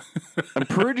 I'm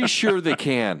pretty sure they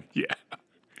can. Yeah.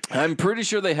 I'm pretty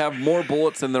sure they have more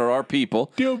bullets than there are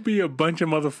people. There'll be a bunch of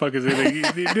motherfuckers in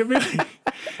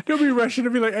they'll be rushing to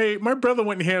be like, hey, my brother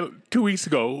went in here 2 weeks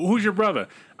ago. Who's your brother?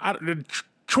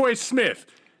 Troy Smith.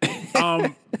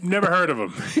 Never heard of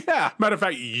him. Yeah. Matter of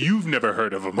fact, you've never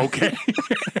heard of him, okay?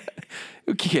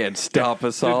 You can't stop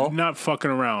us all. Not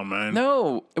fucking around, man.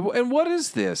 No. And what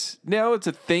is this? Now it's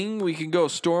a thing we can go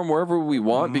storm wherever we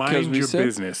want because Mind we your said,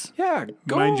 business. Yeah,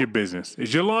 go. Mind your business.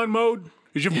 Is your lawn mowed?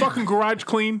 Is your fucking garage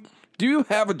clean? Do you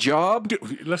have a job?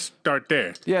 Dude, let's start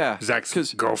there. Yeah, Zach's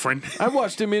 'cause girlfriend. I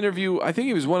watched him interview. I think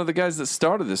he was one of the guys that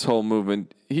started this whole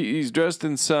movement. He's dressed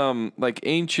in some like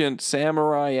ancient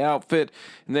samurai outfit,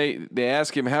 and they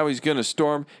ask him how he's going to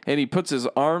storm, and he puts his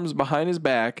arms behind his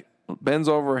back, bends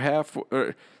over half,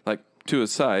 or like to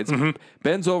his sides,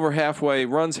 bends over halfway,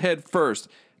 runs head first.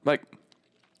 Like,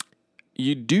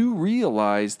 you do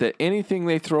realize that anything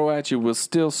they throw at you will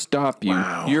still stop you.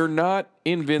 Wow. You're not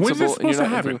invincible. When's this and you're supposed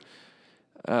to not happen?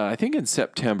 I think in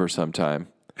September sometime.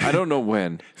 I don't know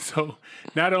when. So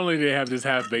not only do they have this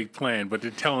half-baked plan, but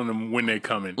they're telling them when they're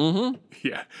coming. Mm-hmm.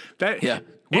 Yeah.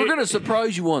 We're going to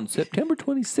surprise you on September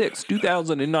 26,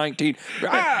 2019.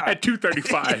 Ah! At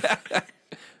 2:35.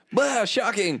 Blah,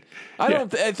 shocking. I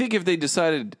think if they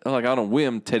decided, like, on a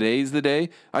whim, today's the day,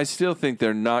 I still think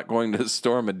they're not going to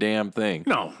storm a damn thing.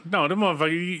 No, the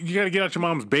motherfucker, you got to get out your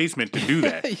mom's basement to do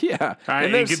that. Yeah. All right,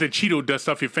 and there's- get the Cheeto dust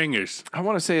off your fingers. I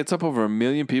want to say it's up over 1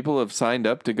 million people have signed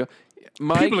up to go.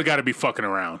 People have got to be fucking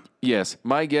around. Yes.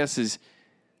 My guess is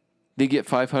they get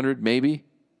 500, maybe.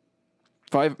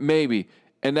 Maybe.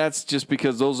 And that's just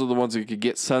because those are the ones that could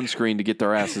get sunscreen to get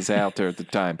their asses out there at the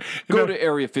time. Go to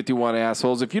Area 51,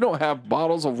 assholes. If you don't have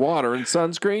bottles of water and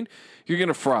sunscreen, you're going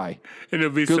to fry. And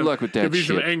there'll be Good luck with that There'll be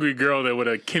some shit. angry girl there with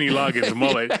a Kenny Loggins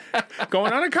mullet.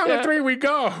 Going on a count of three, we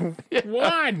go.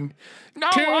 One. No,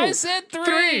 two, I said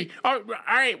three. Oh, all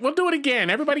right, we'll do it again.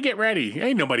 Everybody get ready.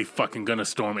 Ain't nobody fucking gonna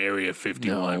storm Area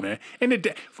 51, No. man. And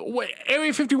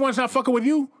Area 51's not fucking with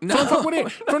you. So don't fuck with it.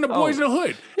 From the boys in the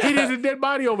hood. Hey, there's a dead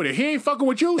body over there. He ain't fucking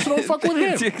with you, so don't fuck with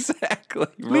That's him. exactly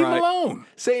Leave him right. alone.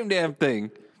 Same damn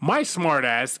thing. My smart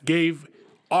ass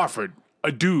offered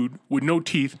a dude with no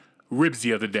teeth ribs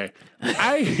the other day.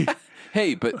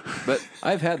 Hey, but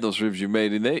I've had those ribs you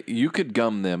made, and you could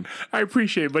gum them. I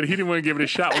appreciate it, but he didn't want to give it a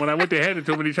shot. When I went to hand it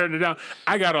to him and he turned it down,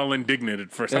 I got all indignant at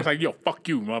first. I was like, yo, fuck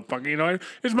you, motherfucker. You know,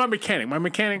 it's my mechanic. My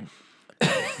mechanic,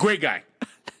 great guy.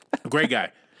 Great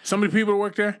guy. Some of the people that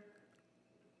work there,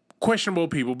 questionable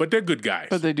people, but they're good guys.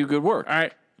 But they do good work. All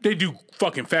right? They do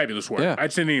fucking fabulous work. Yeah.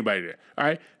 I'd send anybody there. All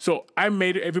right? So I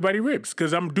made everybody ribs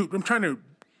because I'm trying to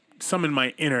summon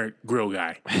my inner grill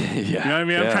guy. Yeah. You know what I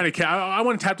mean? I'm yeah. trying to. I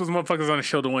want to tap those motherfuckers on the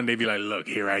shoulder one day, be like, "Look,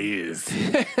 here I is."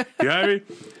 You know what I mean?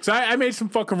 So I made some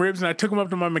fucking ribs, and I took them up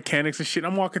to my mechanics and shit.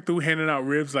 I'm walking through handing out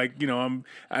ribs, like I'm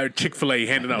Chick-fil-A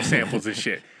handing out samples and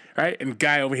shit. Right? And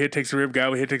guy over here takes a rib, guy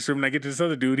over here takes a rib, and I get to this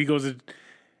other dude. He goes,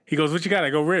 "What you got?" I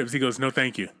go, "Ribs." He goes, "No,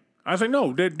 thank you." I was like,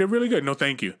 "No, they're really good. No,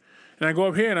 thank you." And I go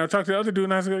up here and I talk to the other dude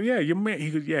and I go, "Yeah, your man."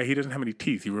 He goes, "Yeah, he doesn't have any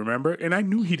teeth. You remember?" And I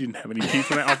knew he didn't have any teeth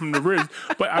when I offered him the ribs,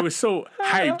 but I was so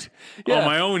hyped on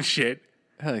my own shit.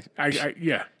 Like,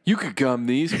 Yeah, you could gum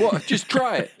these. Well, just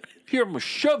try it. Here, I'm gonna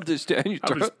shove this down your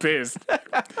I was throat. pissed.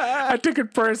 I took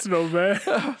it personal, man.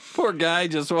 Poor guy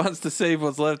just wants to save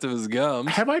what's left of his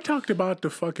gums. Have I talked about the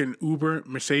fucking Uber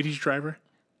Mercedes driver?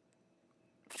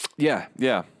 Yeah.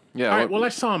 All right, well, I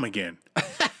saw him again.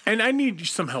 And I need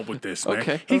some help with this, man.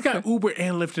 Okay, He's got Uber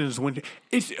and Lyft in his window.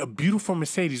 It's a beautiful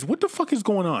Mercedes. What the fuck is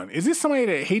going on? Is this somebody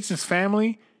that hates his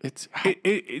family?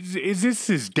 Is this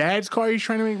his dad's car he's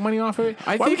trying to make money off of it?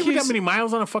 I Why think would you put he's- that many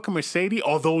miles on a fucking Mercedes?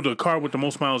 Although the car with the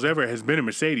most miles ever has been a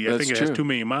Mercedes. I That's think it has true. 2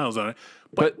 million miles on it.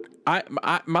 But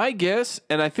my guess,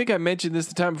 and I think I mentioned this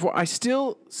the time before, I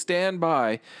still stand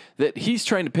by that he's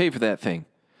trying to pay for that thing.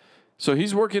 So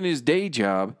he's working his day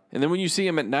job, and then when you see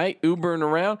him at night Ubering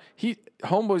around,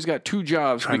 homeboy's got 2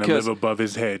 jobs Trying because to live above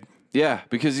his head.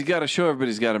 because he's got to show everybody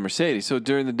he's got a Mercedes. So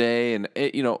during the day and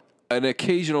an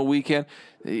occasional weekend,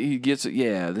 he gets this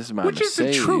is my Which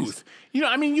Mercedes. is the truth.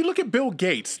 I mean, you look at Bill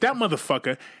Gates, that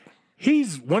motherfucker.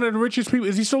 He's one of the richest people.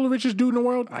 Is he still the richest dude in the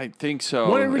world? I think so.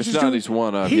 One of the If richest not, dudes. he's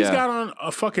one of. He's yeah. got on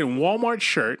a fucking Walmart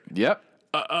shirt, Yep.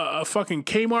 a fucking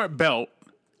Kmart belt,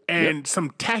 and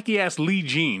some tacky ass Lee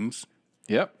jeans,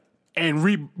 Yep. and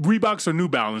Reeboks or New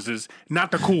Balances, not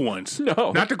the cool ones.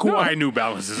 No, not the Kawhi New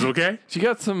Balances. Okay. You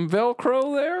got some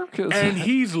Velcro there? 'Cause- And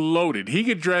he's loaded. He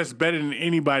could dress better than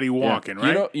anybody walking,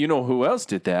 right? You know who else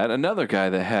did that? Another guy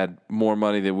that had more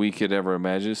money than we could ever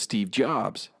imagine, Steve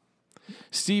Jobs.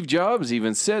 Steve Jobs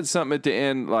even said something at the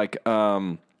end like,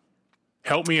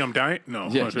 Help me, I'm dying. No.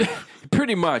 yeah,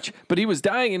 pretty much. But he was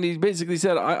dying, and he basically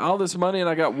said, all this money, and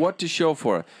I got what to show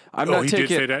for it. I'm Oh, he did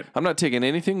say that? I'm not taking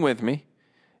anything with me.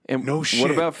 And No what shit.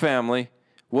 about family?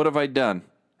 What have I done?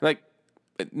 Like,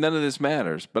 none of this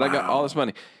matters. But I got all this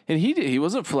money, and he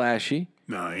wasn't flashy.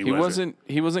 No, he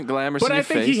He wasn't glamorous. But in I your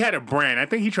think face. he had a brand. I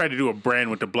think he tried to do a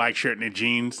brand with the black shirt and the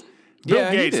jeans. Bill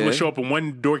Yeah, he Gates would did. show up in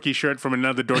one dorky shirt from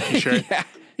another dorky shirt.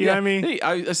 You know what I mean? Hey,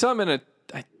 I saw him in a.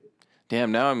 Damn,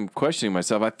 now I'm questioning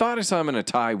myself. I thought I saw him in a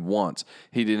tie once.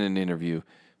 He did an interview,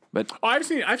 but Oh, I've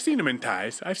seen him in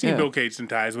ties. I've seen Yeah. Bill Gates in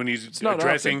ties when he's not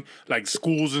addressing like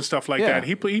schools and stuff like Yeah. that.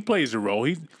 He plays a role.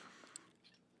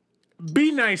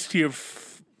 Be nice to your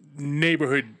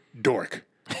neighborhood dork.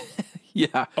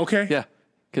 yeah, Okay. yeah,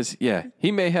 because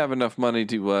he may have enough money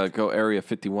to go Area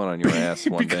 51 on your ass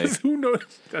one day. Because who knows?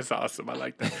 That's awesome. I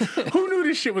like that. Who knew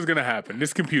this shit was gonna happen?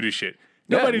 This computer shit.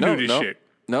 Nobody Yeah, knew this shit.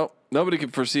 No, nobody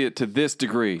could foresee it to this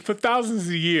degree. For thousands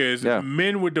of years, Yeah.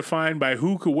 men were defined by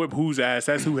who could whip whose ass.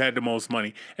 That's who had the most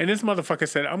money. And this motherfucker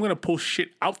said, I'm going to pull shit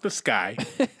out the sky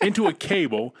into a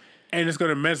cable, and it's going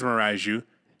to mesmerize you.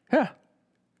 Yeah.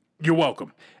 You're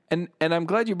welcome. And I'm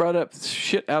glad you brought up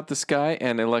shit out the sky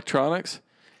and electronics.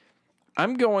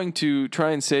 I'm going to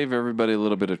try and save everybody a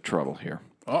little bit of trouble here.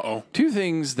 Uh-oh. 2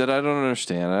 things that I don't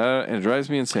understand, and it drives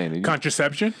me insane.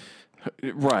 Contraception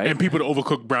Right. and people to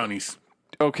overcook brownies.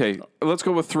 Okay, let's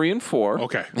go with 3 and 4.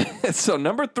 Okay. So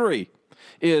number 3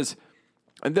 is,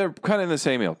 and they're kind of in the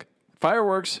same ilk.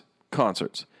 Fireworks,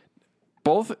 concerts.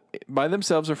 Both by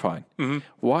themselves are fine. Mm-hmm.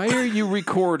 Why are you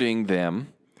recording them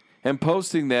and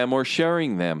posting them or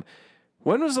sharing them?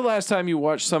 When was the last time you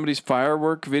watched somebody's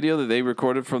firework video that they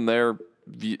recorded from their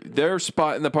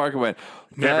spot in the park and went,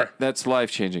 Never. That's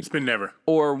life-changing? It's been never.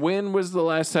 Or when was the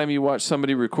last time you watched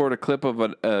somebody record a clip of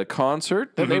a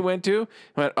concert that they went to? And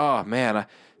went, oh man,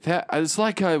 it's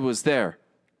like I was there.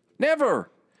 Never.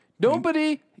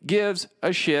 Nobody gives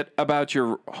a shit about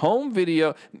your home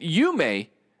video. You may,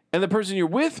 and the person you're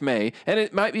with may, and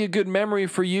it might be a good memory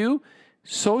for you.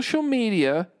 Social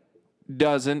media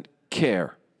doesn't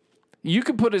care. You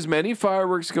can put as many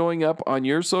fireworks going up on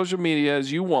your social media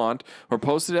as you want or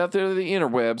post it out there to the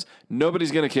interwebs.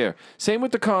 Nobody's going to care. Same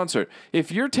with the concert.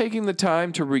 If you're taking the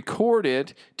time to record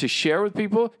it, to share with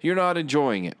people, you're not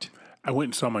enjoying it. I went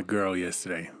and saw my girl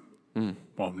yesterday.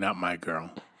 Well, not my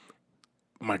girl.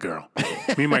 My girl.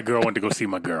 Me and my girl went to go see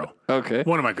my girl. Okay.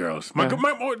 One of my girls. My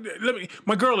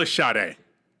girl is Sade.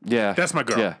 Yeah. That's my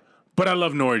girl. Yeah. But I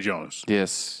love Nora Jones.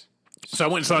 Yes. So I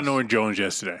went and saw Nora Jones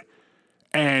yesterday.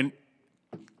 And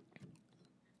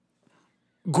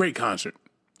great concert.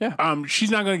 Yeah. She's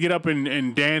not gonna get up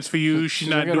and dance for you. She's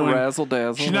not gonna doing razzle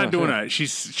dazzle. She's not No, doing yeah. that.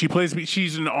 She plays.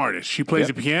 She's an artist. She plays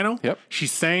the piano. Yep. She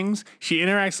sings. She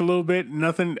interacts a little bit.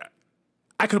 Nothing.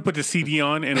 I could have put the CD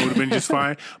on and it would have been just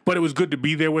fine. But it was good to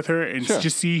be there with her and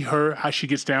just see her how she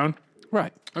gets down.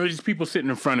 Right. There was just people sitting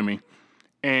in front of me,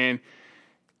 and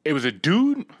it was a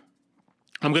dude.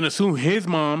 I'm gonna assume his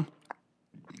mom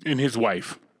and his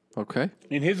wife. Okay.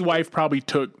 And his wife probably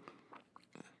took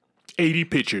 80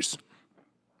 pictures,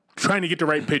 trying to get the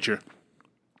right picture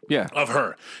Yeah. of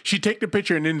her. She'd take the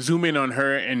picture and then zoom in on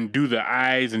her and do the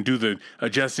eyes and do the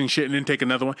adjusting shit and then take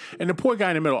another one. And the poor guy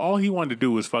in the middle, all he wanted to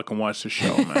do was fucking watch the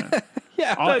show, man.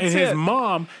 Yeah. And his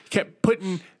mom kept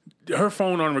putting her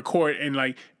phone on record, and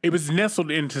like it was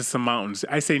nestled into some mountains.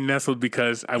 I say nestled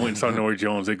because I went and saw Nora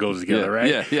Jones. It goes together, right?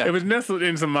 Yeah. It was nestled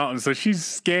in some mountains. So she's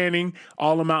scanning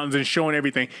all the mountains and showing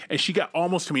everything. And she got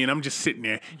almost to me, and I'm just sitting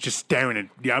there, just staring at.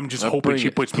 Yeah, I'm just hoping bring she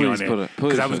it. puts me on Please put there it. Please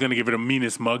because I was put it. going to give her the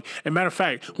meanest mug. And matter of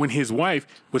fact, when his wife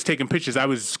was taking pictures, I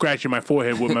was scratching my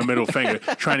forehead with my middle finger,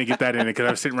 trying to get that in it because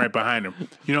I was sitting right behind him.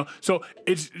 You know, so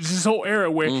it's this whole era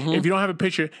where if you don't have a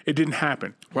picture, it didn't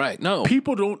happen. Right. No.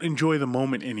 People don't enjoy the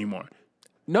moment anymore.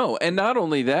 No, and not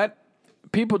only that,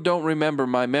 people don't remember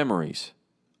my memories.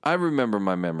 I remember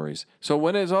my memories. So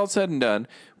when it's all said and done,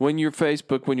 when your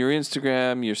Facebook, when your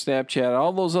Instagram, your Snapchat,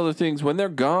 all those other things, when they're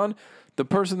gone, the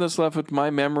person that's left with my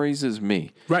memories is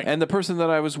me. Right. And the person that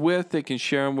I was with, they can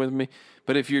share them with me.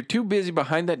 But if you're too busy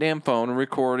behind that damn phone and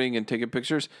recording and taking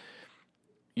pictures,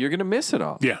 you're going to miss it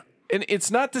all. Yeah. And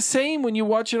it's not the same when you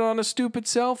watch it on a stupid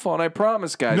cell phone. I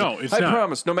promise, guys. No, it's I not.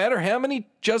 promise. No matter how many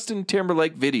Justin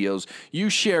Timberlake videos you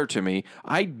share to me,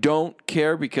 I don't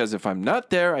care because if I'm not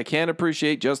there, I can't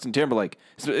appreciate Justin Timberlake.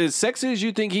 As sexy as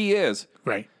you think he is,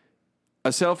 Right.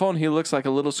 a cell phone, he looks like a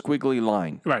little squiggly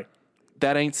line. Right.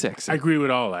 That ain't sexy. I agree with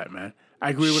all that, man. I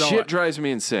agree with all Shit that. drives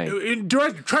me insane.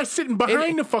 Try sitting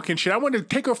behind the fucking shit. I want to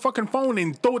take her fucking phone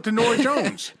and throw it to Nora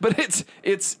Jones. But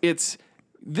it's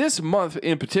this month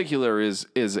in particular is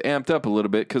amped up a little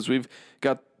bit because we've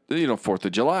got 4th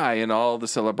of July and all the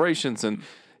celebrations, and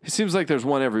it seems like there's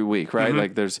one every week, right?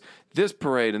 Like there's this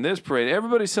parade and this parade.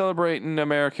 Everybody's celebrating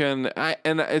America,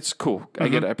 and it's cool. I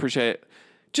get it. I appreciate it.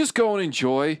 Just go and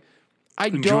enjoy.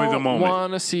 Enjoy the don't moment.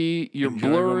 want to see your Enjoy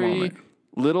the blurry moment.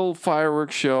 little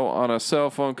fireworks show on a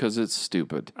cell phone because it's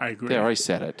stupid. I agree. There, I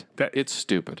said it. It's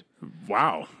stupid.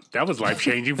 Wow. That was life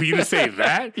changing for you to say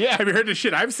that. Yeah. Have you heard the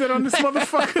shit I've said on this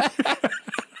motherfucker?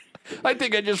 I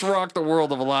think I just rocked the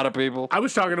world of a lot of people. I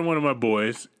was talking to one of my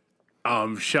boys,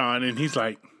 Sean, and he's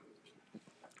like,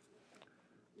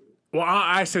 well,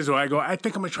 I says, I go, I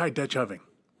think I'm going to try Dutch oven.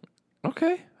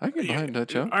 Okay, I can buy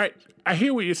Dutch oven. All right. I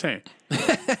hear what you're saying.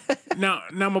 Now,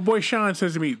 my boy Sean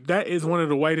says to me, that is one of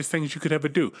the whitest things you could ever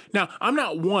do. Now, I'm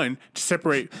not one to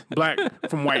separate black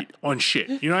from white on shit.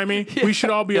 You know what I mean? We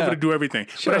should all be able to do everything.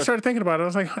 But I started thinking about it. I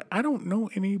was like, I don't know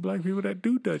any black people that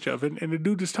do Dutch oven. And the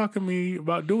dude that's talking to me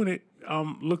about doing it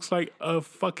looks like a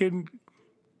fucking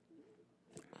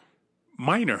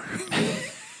miner.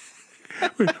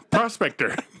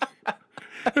 Prospector.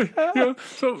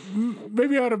 So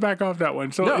maybe I ought to back off that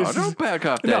one. So No, it's don't just- back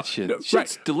off that No, shit. no, Shit's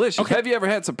right. delicious. Okay. Have you ever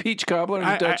had some peach cobbler in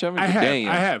your Dutch oven? I have. Damn.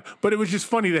 I have. But it was just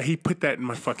funny that he put that in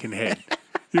my fucking head.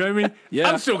 You know what I mean? Yeah.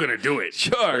 I'm still gonna do it.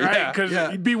 Sure, yeah, Because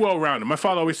yeah. be well rounded. My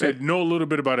father always said, know a little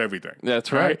bit about everything.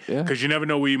 That's right, yeah. Because you never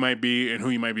know where you might be and who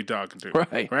you might be talking to.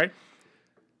 Right. Right.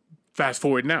 Fast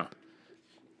forward now.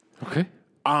 Okay.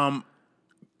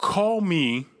 Call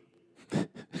me.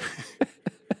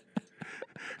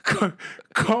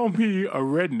 Call me a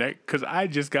redneck because I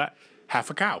just got half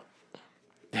a cow,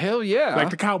 Hell yeah. like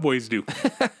the Cowboys do.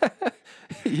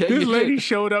 yeah, This you lady did.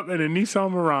 showed up in a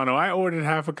Nissan Murano. I ordered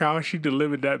half a cow. She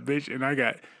delivered that bitch, and I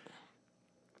got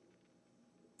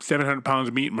 700 pounds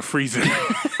of meat in my freezer.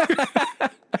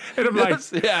 And I'm like,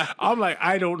 yeah.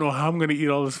 I don't know how I'm gonna eat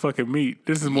all this fucking meat.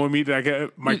 This is more meat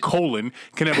than my colon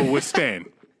can ever withstand.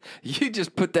 You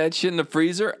just put that shit in the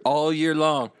freezer all year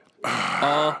long.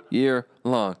 All year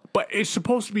long. But it's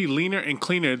supposed to be leaner and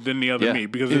cleaner than the other Yeah. meat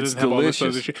because it It's doesn't have all this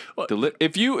delicious. other shit. Well,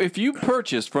 If you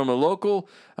purchased from a local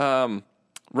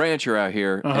rancher out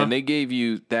here and they gave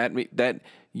you that meat,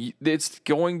 it's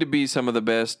going to be some of the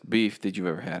best beef that you've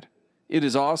ever had. It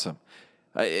is awesome.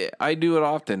 I do it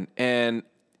often and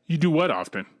you do what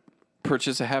often?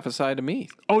 purchase a half a side of meat.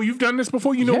 Oh, you've done this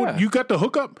before? You know Yeah. what? You got the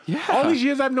hookup? Yeah. All these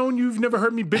years I've known you've never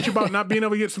heard me bitch about not being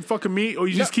able to get some fucking meat, or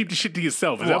you just keep the shit to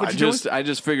yourself. Is that what you're doing? I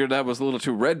just figured that was a little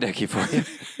too rednecky for you.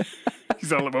 You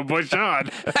sound like my boy Sean.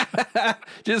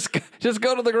 just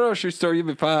go to the grocery store, you'll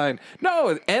be fine.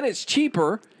 No, and it's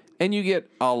cheaper, and you get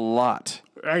a lot.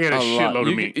 I got a A lot. shitload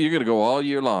of meat. You're gonna go all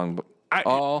year long.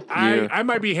 I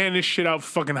might be handing this shit out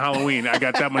for fucking Halloween. I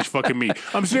got that much fucking meat.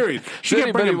 I'm serious. She Does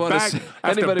kept bringing bag after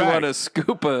anybody bag. want to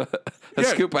scoop a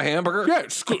scoop of hamburger? Yeah,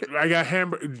 I got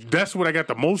hamburger. That's what I got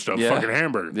the most of, Yeah. fucking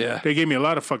hamburger. Yeah. They gave me a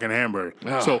lot of fucking hamburger.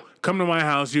 So come to my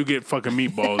house, you get fucking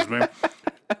meatballs, man.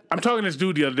 I'm talking to this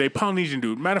dude the other day, Polynesian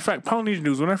dude. Matter of fact, Polynesian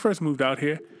dudes, when I first moved out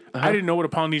here, I didn't know what a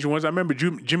Polynesian was. I remember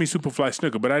Jimmy Superfly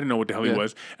Snooker, but I didn't know what the hell he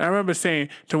was. And I remember saying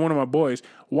to one of my boys,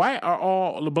 why are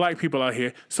all the black people out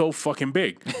here so fucking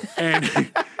big? And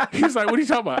he's like, what are you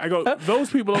talking about? I go, those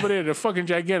people over there, they're fucking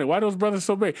gigantic. Why are those brothers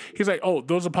so big? He's like, oh,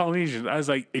 those are Polynesians. I was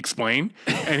like, explain.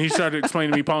 And he started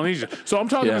explaining to me Polynesian. So I'm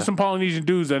talking to some Polynesian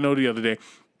dudes I know the other day.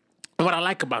 And what I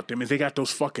like about them is they got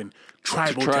those fucking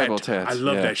tribal tats. I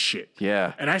love that shit.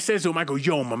 Yeah. And I said to him, I go,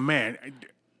 yo, my man,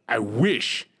 I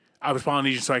wish I was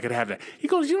Polynesian so I could have that. He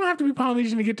goes, you don't have to be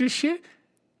Polynesian to get this shit.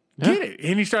 Get it.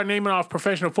 And he started naming off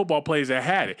professional football players that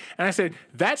had it. And I said,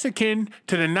 that's akin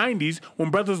to the 90s when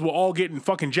brothers were all getting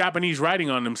fucking Japanese writing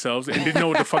on themselves and didn't know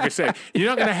what the fuck it said. You're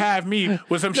not going to have me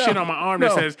with some shit on my arm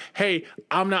that says, hey,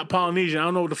 I'm not Polynesian. I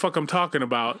don't know what the fuck I'm talking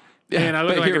about. And I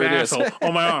look like an asshole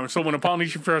on my arm. So when a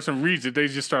Polynesian person reads it, they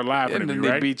just start laughing And at then me,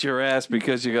 they right? beat your ass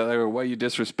because you got like, why you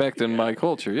disrespecting my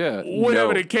culture? Yeah,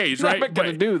 Whatever the case, right? I'm not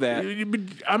gonna do that.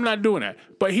 I'm not doing that.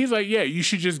 But he's like, yeah, you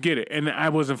should just get it. And I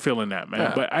wasn't feeling that, man.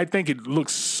 Yeah. But I think it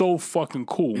looks so fucking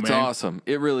cool, It's man. awesome.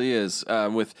 It really is.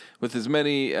 With as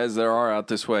many as there are out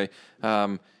this way,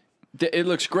 it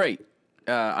looks great.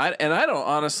 I don't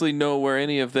honestly know where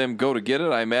any of them go to get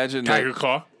it. I imagine Tiger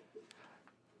Claw.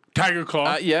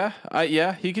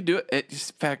 yeah, he could do it. In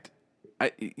fact,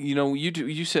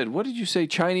 you said, what did you say?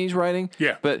 Chinese writing?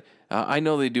 Yeah. But I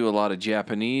know they do a lot of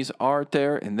Japanese art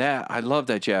there, and I love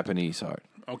that Japanese art.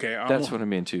 Okay. That's what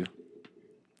I'm into.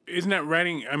 Isn't that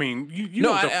writing? I mean, you No,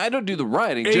 know. I don't do the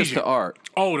writing, just Asian. the art.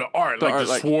 Oh, the art. Like art,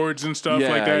 the like- swords and stuff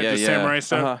like that. The samurai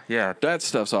stuff. Yeah, that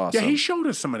stuff's awesome. Yeah, he showed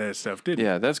us some of that stuff, didn't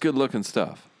Yeah, that's good looking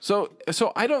stuff. So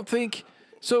I don't think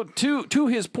so. To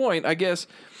his point, I guess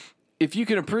if you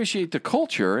can appreciate the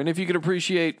culture and if you can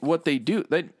appreciate what they do,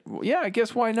 I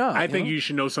guess why not? he? I think you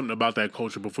should know something about that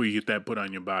culture before you get that put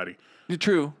on your body.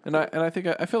 True, and I think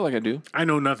I feel like I do. I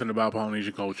know nothing about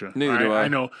Polynesian culture. Neither do I.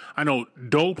 I know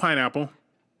Dole Pineapple,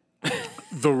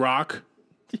 The Rock,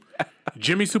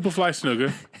 Jimmy Superfly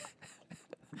Snooker,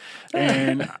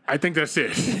 and I think that's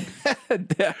it.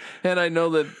 And I know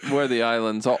that where the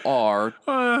islands are.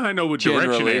 I know what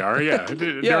direction Generally. they are. Yeah,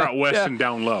 they're out west and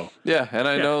down low. Yeah, and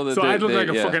I know that. So I look they, like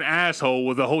a fucking asshole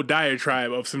with a whole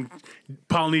diatribe of some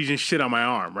Polynesian shit on my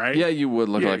arm, right? Yeah, you would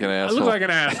look like an asshole. I look like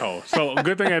an asshole. So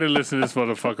good thing I didn't listen to this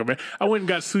motherfucker, man. I went and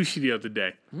got sushi the other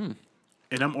day.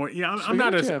 And I'm not you're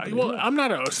a Japanese. I'm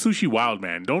not a sushi wild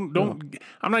man. Don't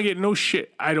I'm not getting no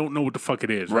shit. I don't know what the fuck it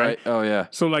is, right? Right. Oh yeah.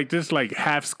 So like this like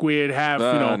half squid, half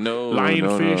no,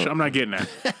 lionfish. no. I'm not getting that.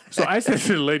 So I said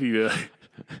to the lady,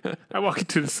 I walk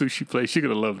into the sushi place. You're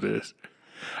gonna love this.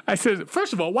 I said,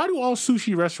 first of all, why do all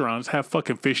sushi restaurants have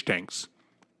fucking fish tanks?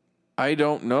 I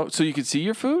don't know. So you can see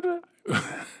your food?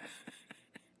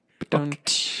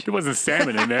 There wasn't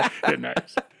salmon in there. They're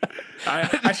nice.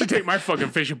 I should take my fucking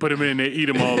fish and put them in there, eat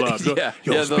them all up.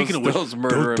 Yeah, Speaking of which, those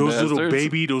murdering those little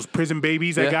bastards. those prison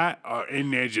babies I Yeah. got are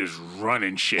in there just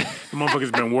running shit. The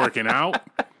motherfuckers been working out.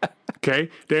 Okay,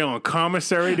 they on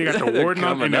commissary. They got the warden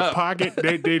up in coming their up. pocket.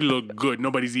 They look good.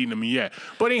 Nobody's eating them yet.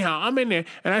 But anyhow, I'm in there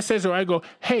and I says to her, I go,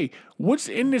 hey, what's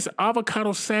in this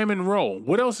avocado salmon roll?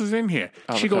 What else is in here?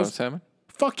 She Avocado goes, salmon?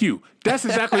 fuck you. That's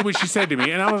exactly what she said to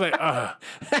me. And I was like,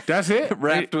 that's it?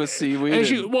 Wrapped with seaweed. And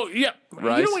she, and- well, yeah.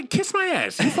 rice? You know what? Kiss my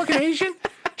ass. You fucking Asian?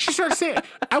 She started saying,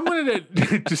 I wanted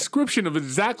a description of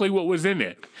exactly what was in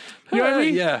there. You know what I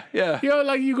mean? Yeah. You know,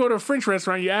 like you go to a French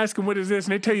restaurant, you ask them what is this,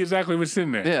 and they tell you exactly what's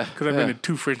in there. Yeah, Because I've been to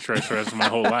 2 French restaurants my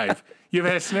whole life. You ever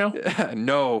had snail?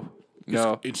 No.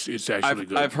 It's actually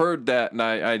good. I've heard that, and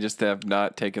I just have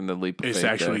not taken the leap of It's faith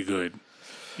actually there. good.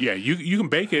 Yeah, you can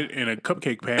bake it in a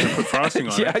cupcake pan and put frosting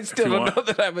on it. Yeah, I if still you don't want. know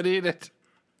that I would eat it.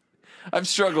 I'm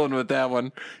struggling with that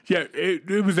one. Yeah,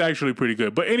 it was actually pretty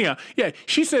good. But anyhow, yeah,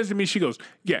 she says to me, she goes,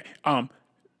 yeah,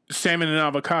 salmon and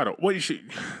avocado. What is she?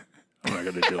 I'm not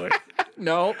gonna do it.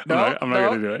 No, I'm not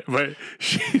gonna do it. But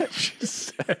she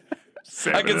said,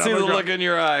 I can see the look in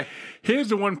your eye. Here's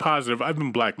the one positive. I've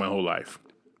been black my whole life.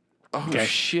 Oh, Okay.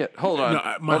 shit. Hold on. No,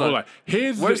 my Hold whole on.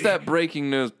 life. Where's that breaking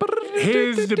news?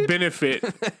 Here's the benefit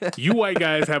you white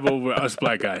guys have over us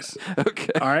black guys. Okay.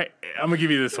 All right, I'm gonna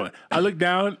give you this one. I looked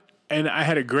down and I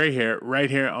had a gray hair right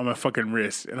here on my fucking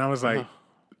wrist, and I was like,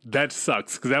 that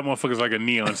sucks because that motherfucker's like a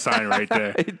neon sign right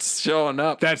there. It's showing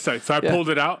up. That sucks. So I pulled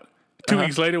it out. 2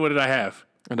 weeks later, what did I have?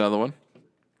 Another one.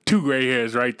 2 gray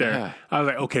hairs right there. Yeah. I was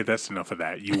like, okay, that's enough of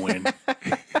that. You win.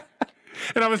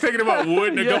 And I was thinking about Wood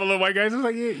and a couple of white guys. I was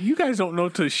like, yeah, you guys don't know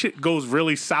till shit goes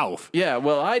really south. Yeah,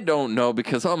 well, I don't know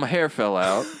because all my hair fell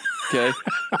out. Okay,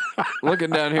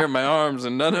 looking down here at my arms,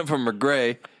 and none of them are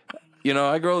gray. You know,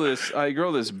 I grow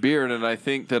this beard, and I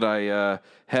think that I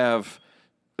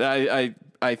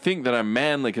I think that I'm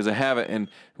manly because I have it. And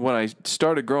when I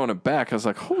started growing it back, I was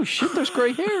like, holy shit, there's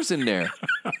gray hairs in there.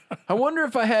 I wonder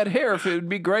if I had hair, if it would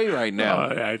be gray right now.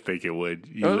 I think it would.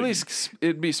 Or at least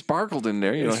it'd be sparkled in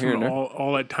there, you know, here and there.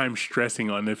 All that time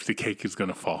stressing on if the cake is going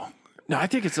to fall. No, I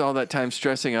think it's all that time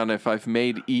stressing on if I've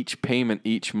made each payment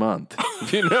each month.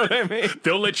 You know what I mean?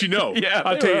 They'll let you know. Yeah,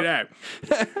 I'll they tell will. you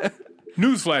that.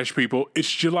 Newsflash, people.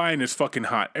 It's July and it's fucking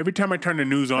hot. Every time I turn the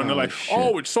news on, they're like, shit.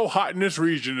 oh, it's so hot in this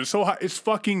region. It's so hot. It's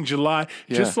fucking July.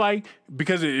 Yeah. Just like,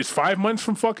 because it's 5 months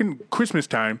from fucking Christmas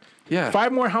time. Yeah.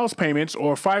 5 more house payments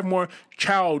or 5 more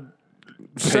child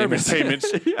service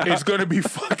payments. It's going to be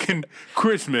fucking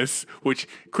Christmas, which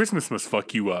Christmas must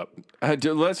fuck you up.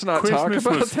 Let's not Christmas talk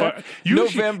about must that. fuck.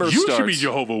 November You starts. should be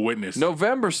Jehovah's Witness.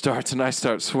 November starts and I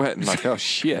start sweating like, oh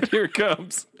shit, here it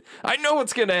comes. I know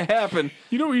what's gonna happen.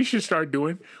 You know what you should start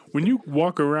doing? When you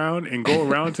walk around and go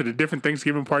around to the different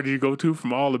Thanksgiving parties you go to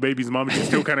from all the babies' moms you're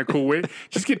still kind of cool with,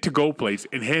 just get to-go plates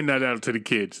and hand that out to the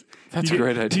kids. That's You a get-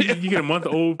 great idea. You get a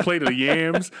month-old plate of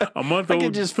yams, a I month-old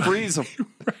can just freeze them.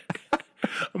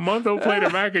 plate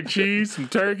of mac and cheese, some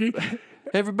turkey.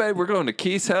 Everybody, we're going to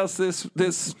Keith's house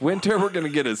this winter. We're gonna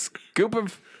get a scoop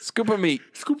of meat.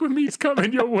 Scoop of meat's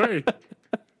coming your way.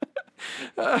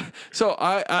 So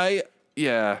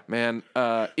yeah, man,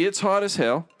 it's hot as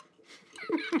hell.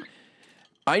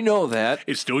 I know that.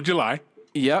 It's still July.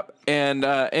 Yep. And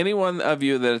anyone of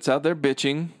you that's out there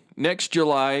bitching, next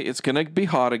July it's gonna be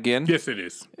hot again. Yes, it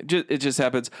is. It just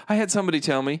happens. I had somebody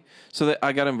tell me so that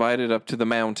I got invited up to the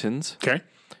mountains, Okay.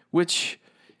 which,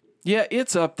 yeah,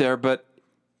 it's up there, but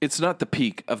it's not the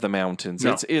peak of the mountains.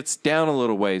 No. It's down a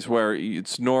little ways where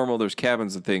it's normal. There's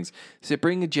cabins and things. They said,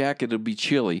 bring a jacket. It'll be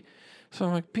chilly. So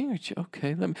I'm like, bring a jacket.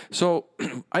 Okay. So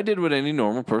I did what any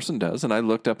normal person does, and I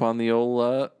looked up on the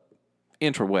old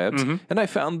interwebs, and I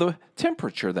found the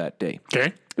temperature that day.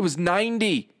 Okay. It was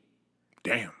 90.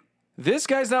 Damn. This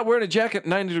guy's not wearing a jacket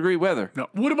in 90-degree weather. No.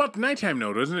 What about the nighttime,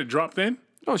 though? Doesn't it drop then?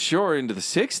 Oh, sure, into the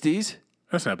 60s.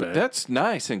 That's not bad. That's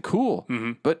nice and cool.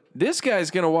 But this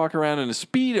guy's going to walk around in a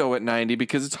Speedo at 90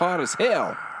 because it's hot as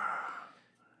hell.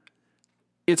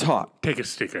 It's hot. Take a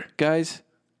sticker. Guys,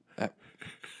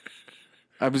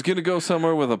 I was going to go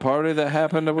somewhere with a party that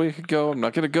happened a week ago. I'm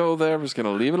not going to go there. I'm just going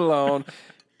to leave it alone.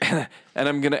 And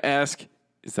I'm going to ask,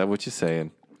 is that what you're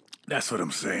saying? That's what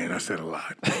I'm saying. I said a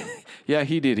lot. Yeah,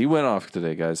 he did. He went off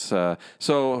today, guys.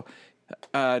 So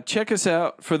check us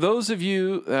out. For those of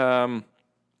you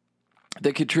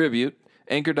that contribute,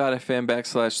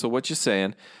 anchor.fm/ so what you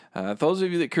saying. Those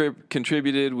of you that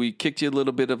contributed, we kicked you a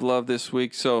little bit of love this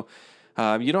week. So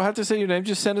you don't have to say your name.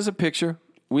 Just send us a picture.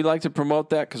 We like to promote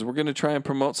that because we're going to try and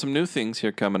promote some new things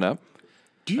here coming up.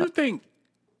 Do you think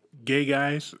gay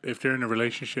guys, if they're in a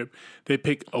relationship, they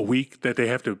pick a week that they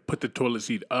have to put the toilet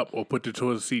seat up or put the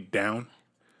toilet seat down?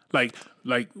 Like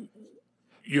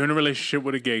you're in a relationship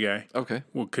with a gay guy. Okay.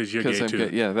 Well, because you're gay I'm too.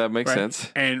 yeah, that makes Right? sense.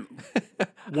 And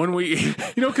one week,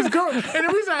 because girls, and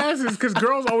the reason I ask is because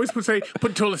girls always put the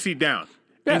toilet seat down.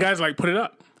 Yeah. And guys like, put it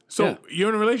up. So Yeah. you're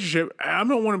in a relationship. I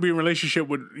don't want to be in a relationship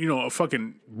with, a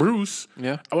fucking Bruce.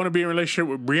 Yeah. I want to be in a relationship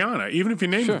with Brianna. Even if your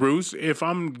name's Sure. Bruce, if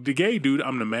I'm the gay dude,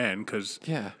 I'm the man because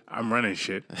Yeah. I'm running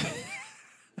shit.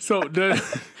 So does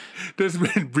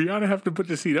Brianna have to put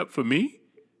the seat up for me?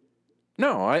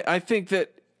 No, I think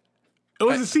that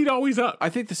Or is the seat always up? I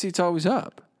think the seat's always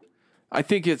up. I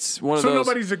think it's one of So those.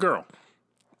 nobody's a girl.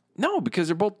 No, because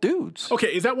they're both dudes.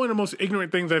 Okay, is that one of the most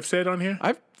ignorant things I've said on here?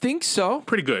 I think so.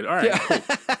 Pretty good. All right, cool.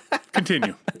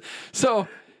 Continue. So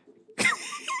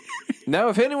now,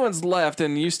 if anyone's left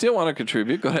and you still want to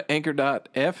contribute, go to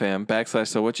anchor.fm /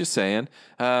 so what you're saying.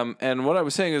 And what I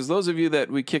was saying is those of you that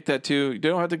we kicked that to, you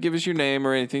don't have to give us your name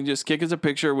or anything. Just kick us a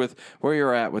picture with where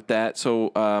you're at with that.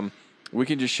 So we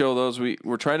can just show those.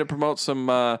 We're trying to promote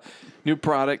some new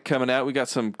product coming out. We got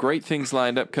some great things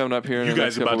lined up coming up here in You the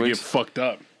guys next are couple about of to weeks. get fucked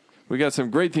up. We got some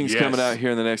great things Yes. coming out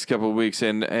here in the next couple of weeks,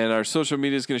 and our social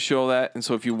media is going to show that. And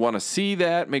so if you want to see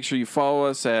that, make sure you follow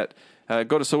us at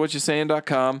go to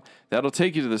sowhatyousaying.com. That'll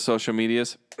take you to the social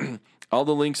medias. All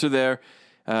the links are there.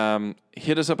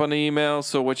 Hit us up on the email,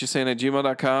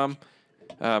 sowhatyousaying@gmail.com.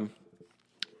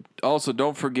 Also,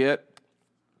 don't forget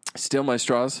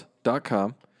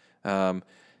stillmystraws.com.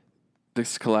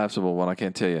 This collapsible one, I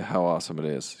can't tell you how awesome it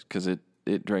is because it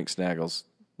drinks Snaggles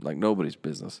like nobody's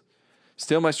business.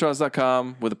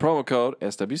 Stillmystraws.com with the promo code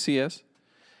SWCS.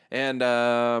 And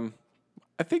I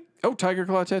think, Tiger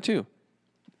Claw Tattoo.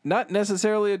 not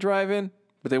necessarily a drive-in,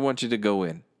 but they want you to go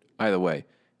in either way.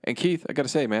 And Keith, I got to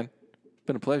say, man, it's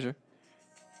been a pleasure.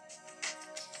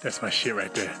 That's my shit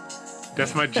right there.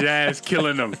 That's my jazz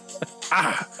killing them.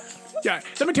 Yeah,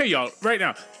 let me tell y'all right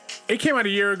now. It came out a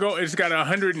year ago. It's got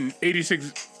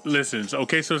 186 listens.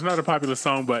 Okay, so it's not a popular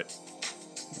song, but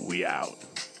we out.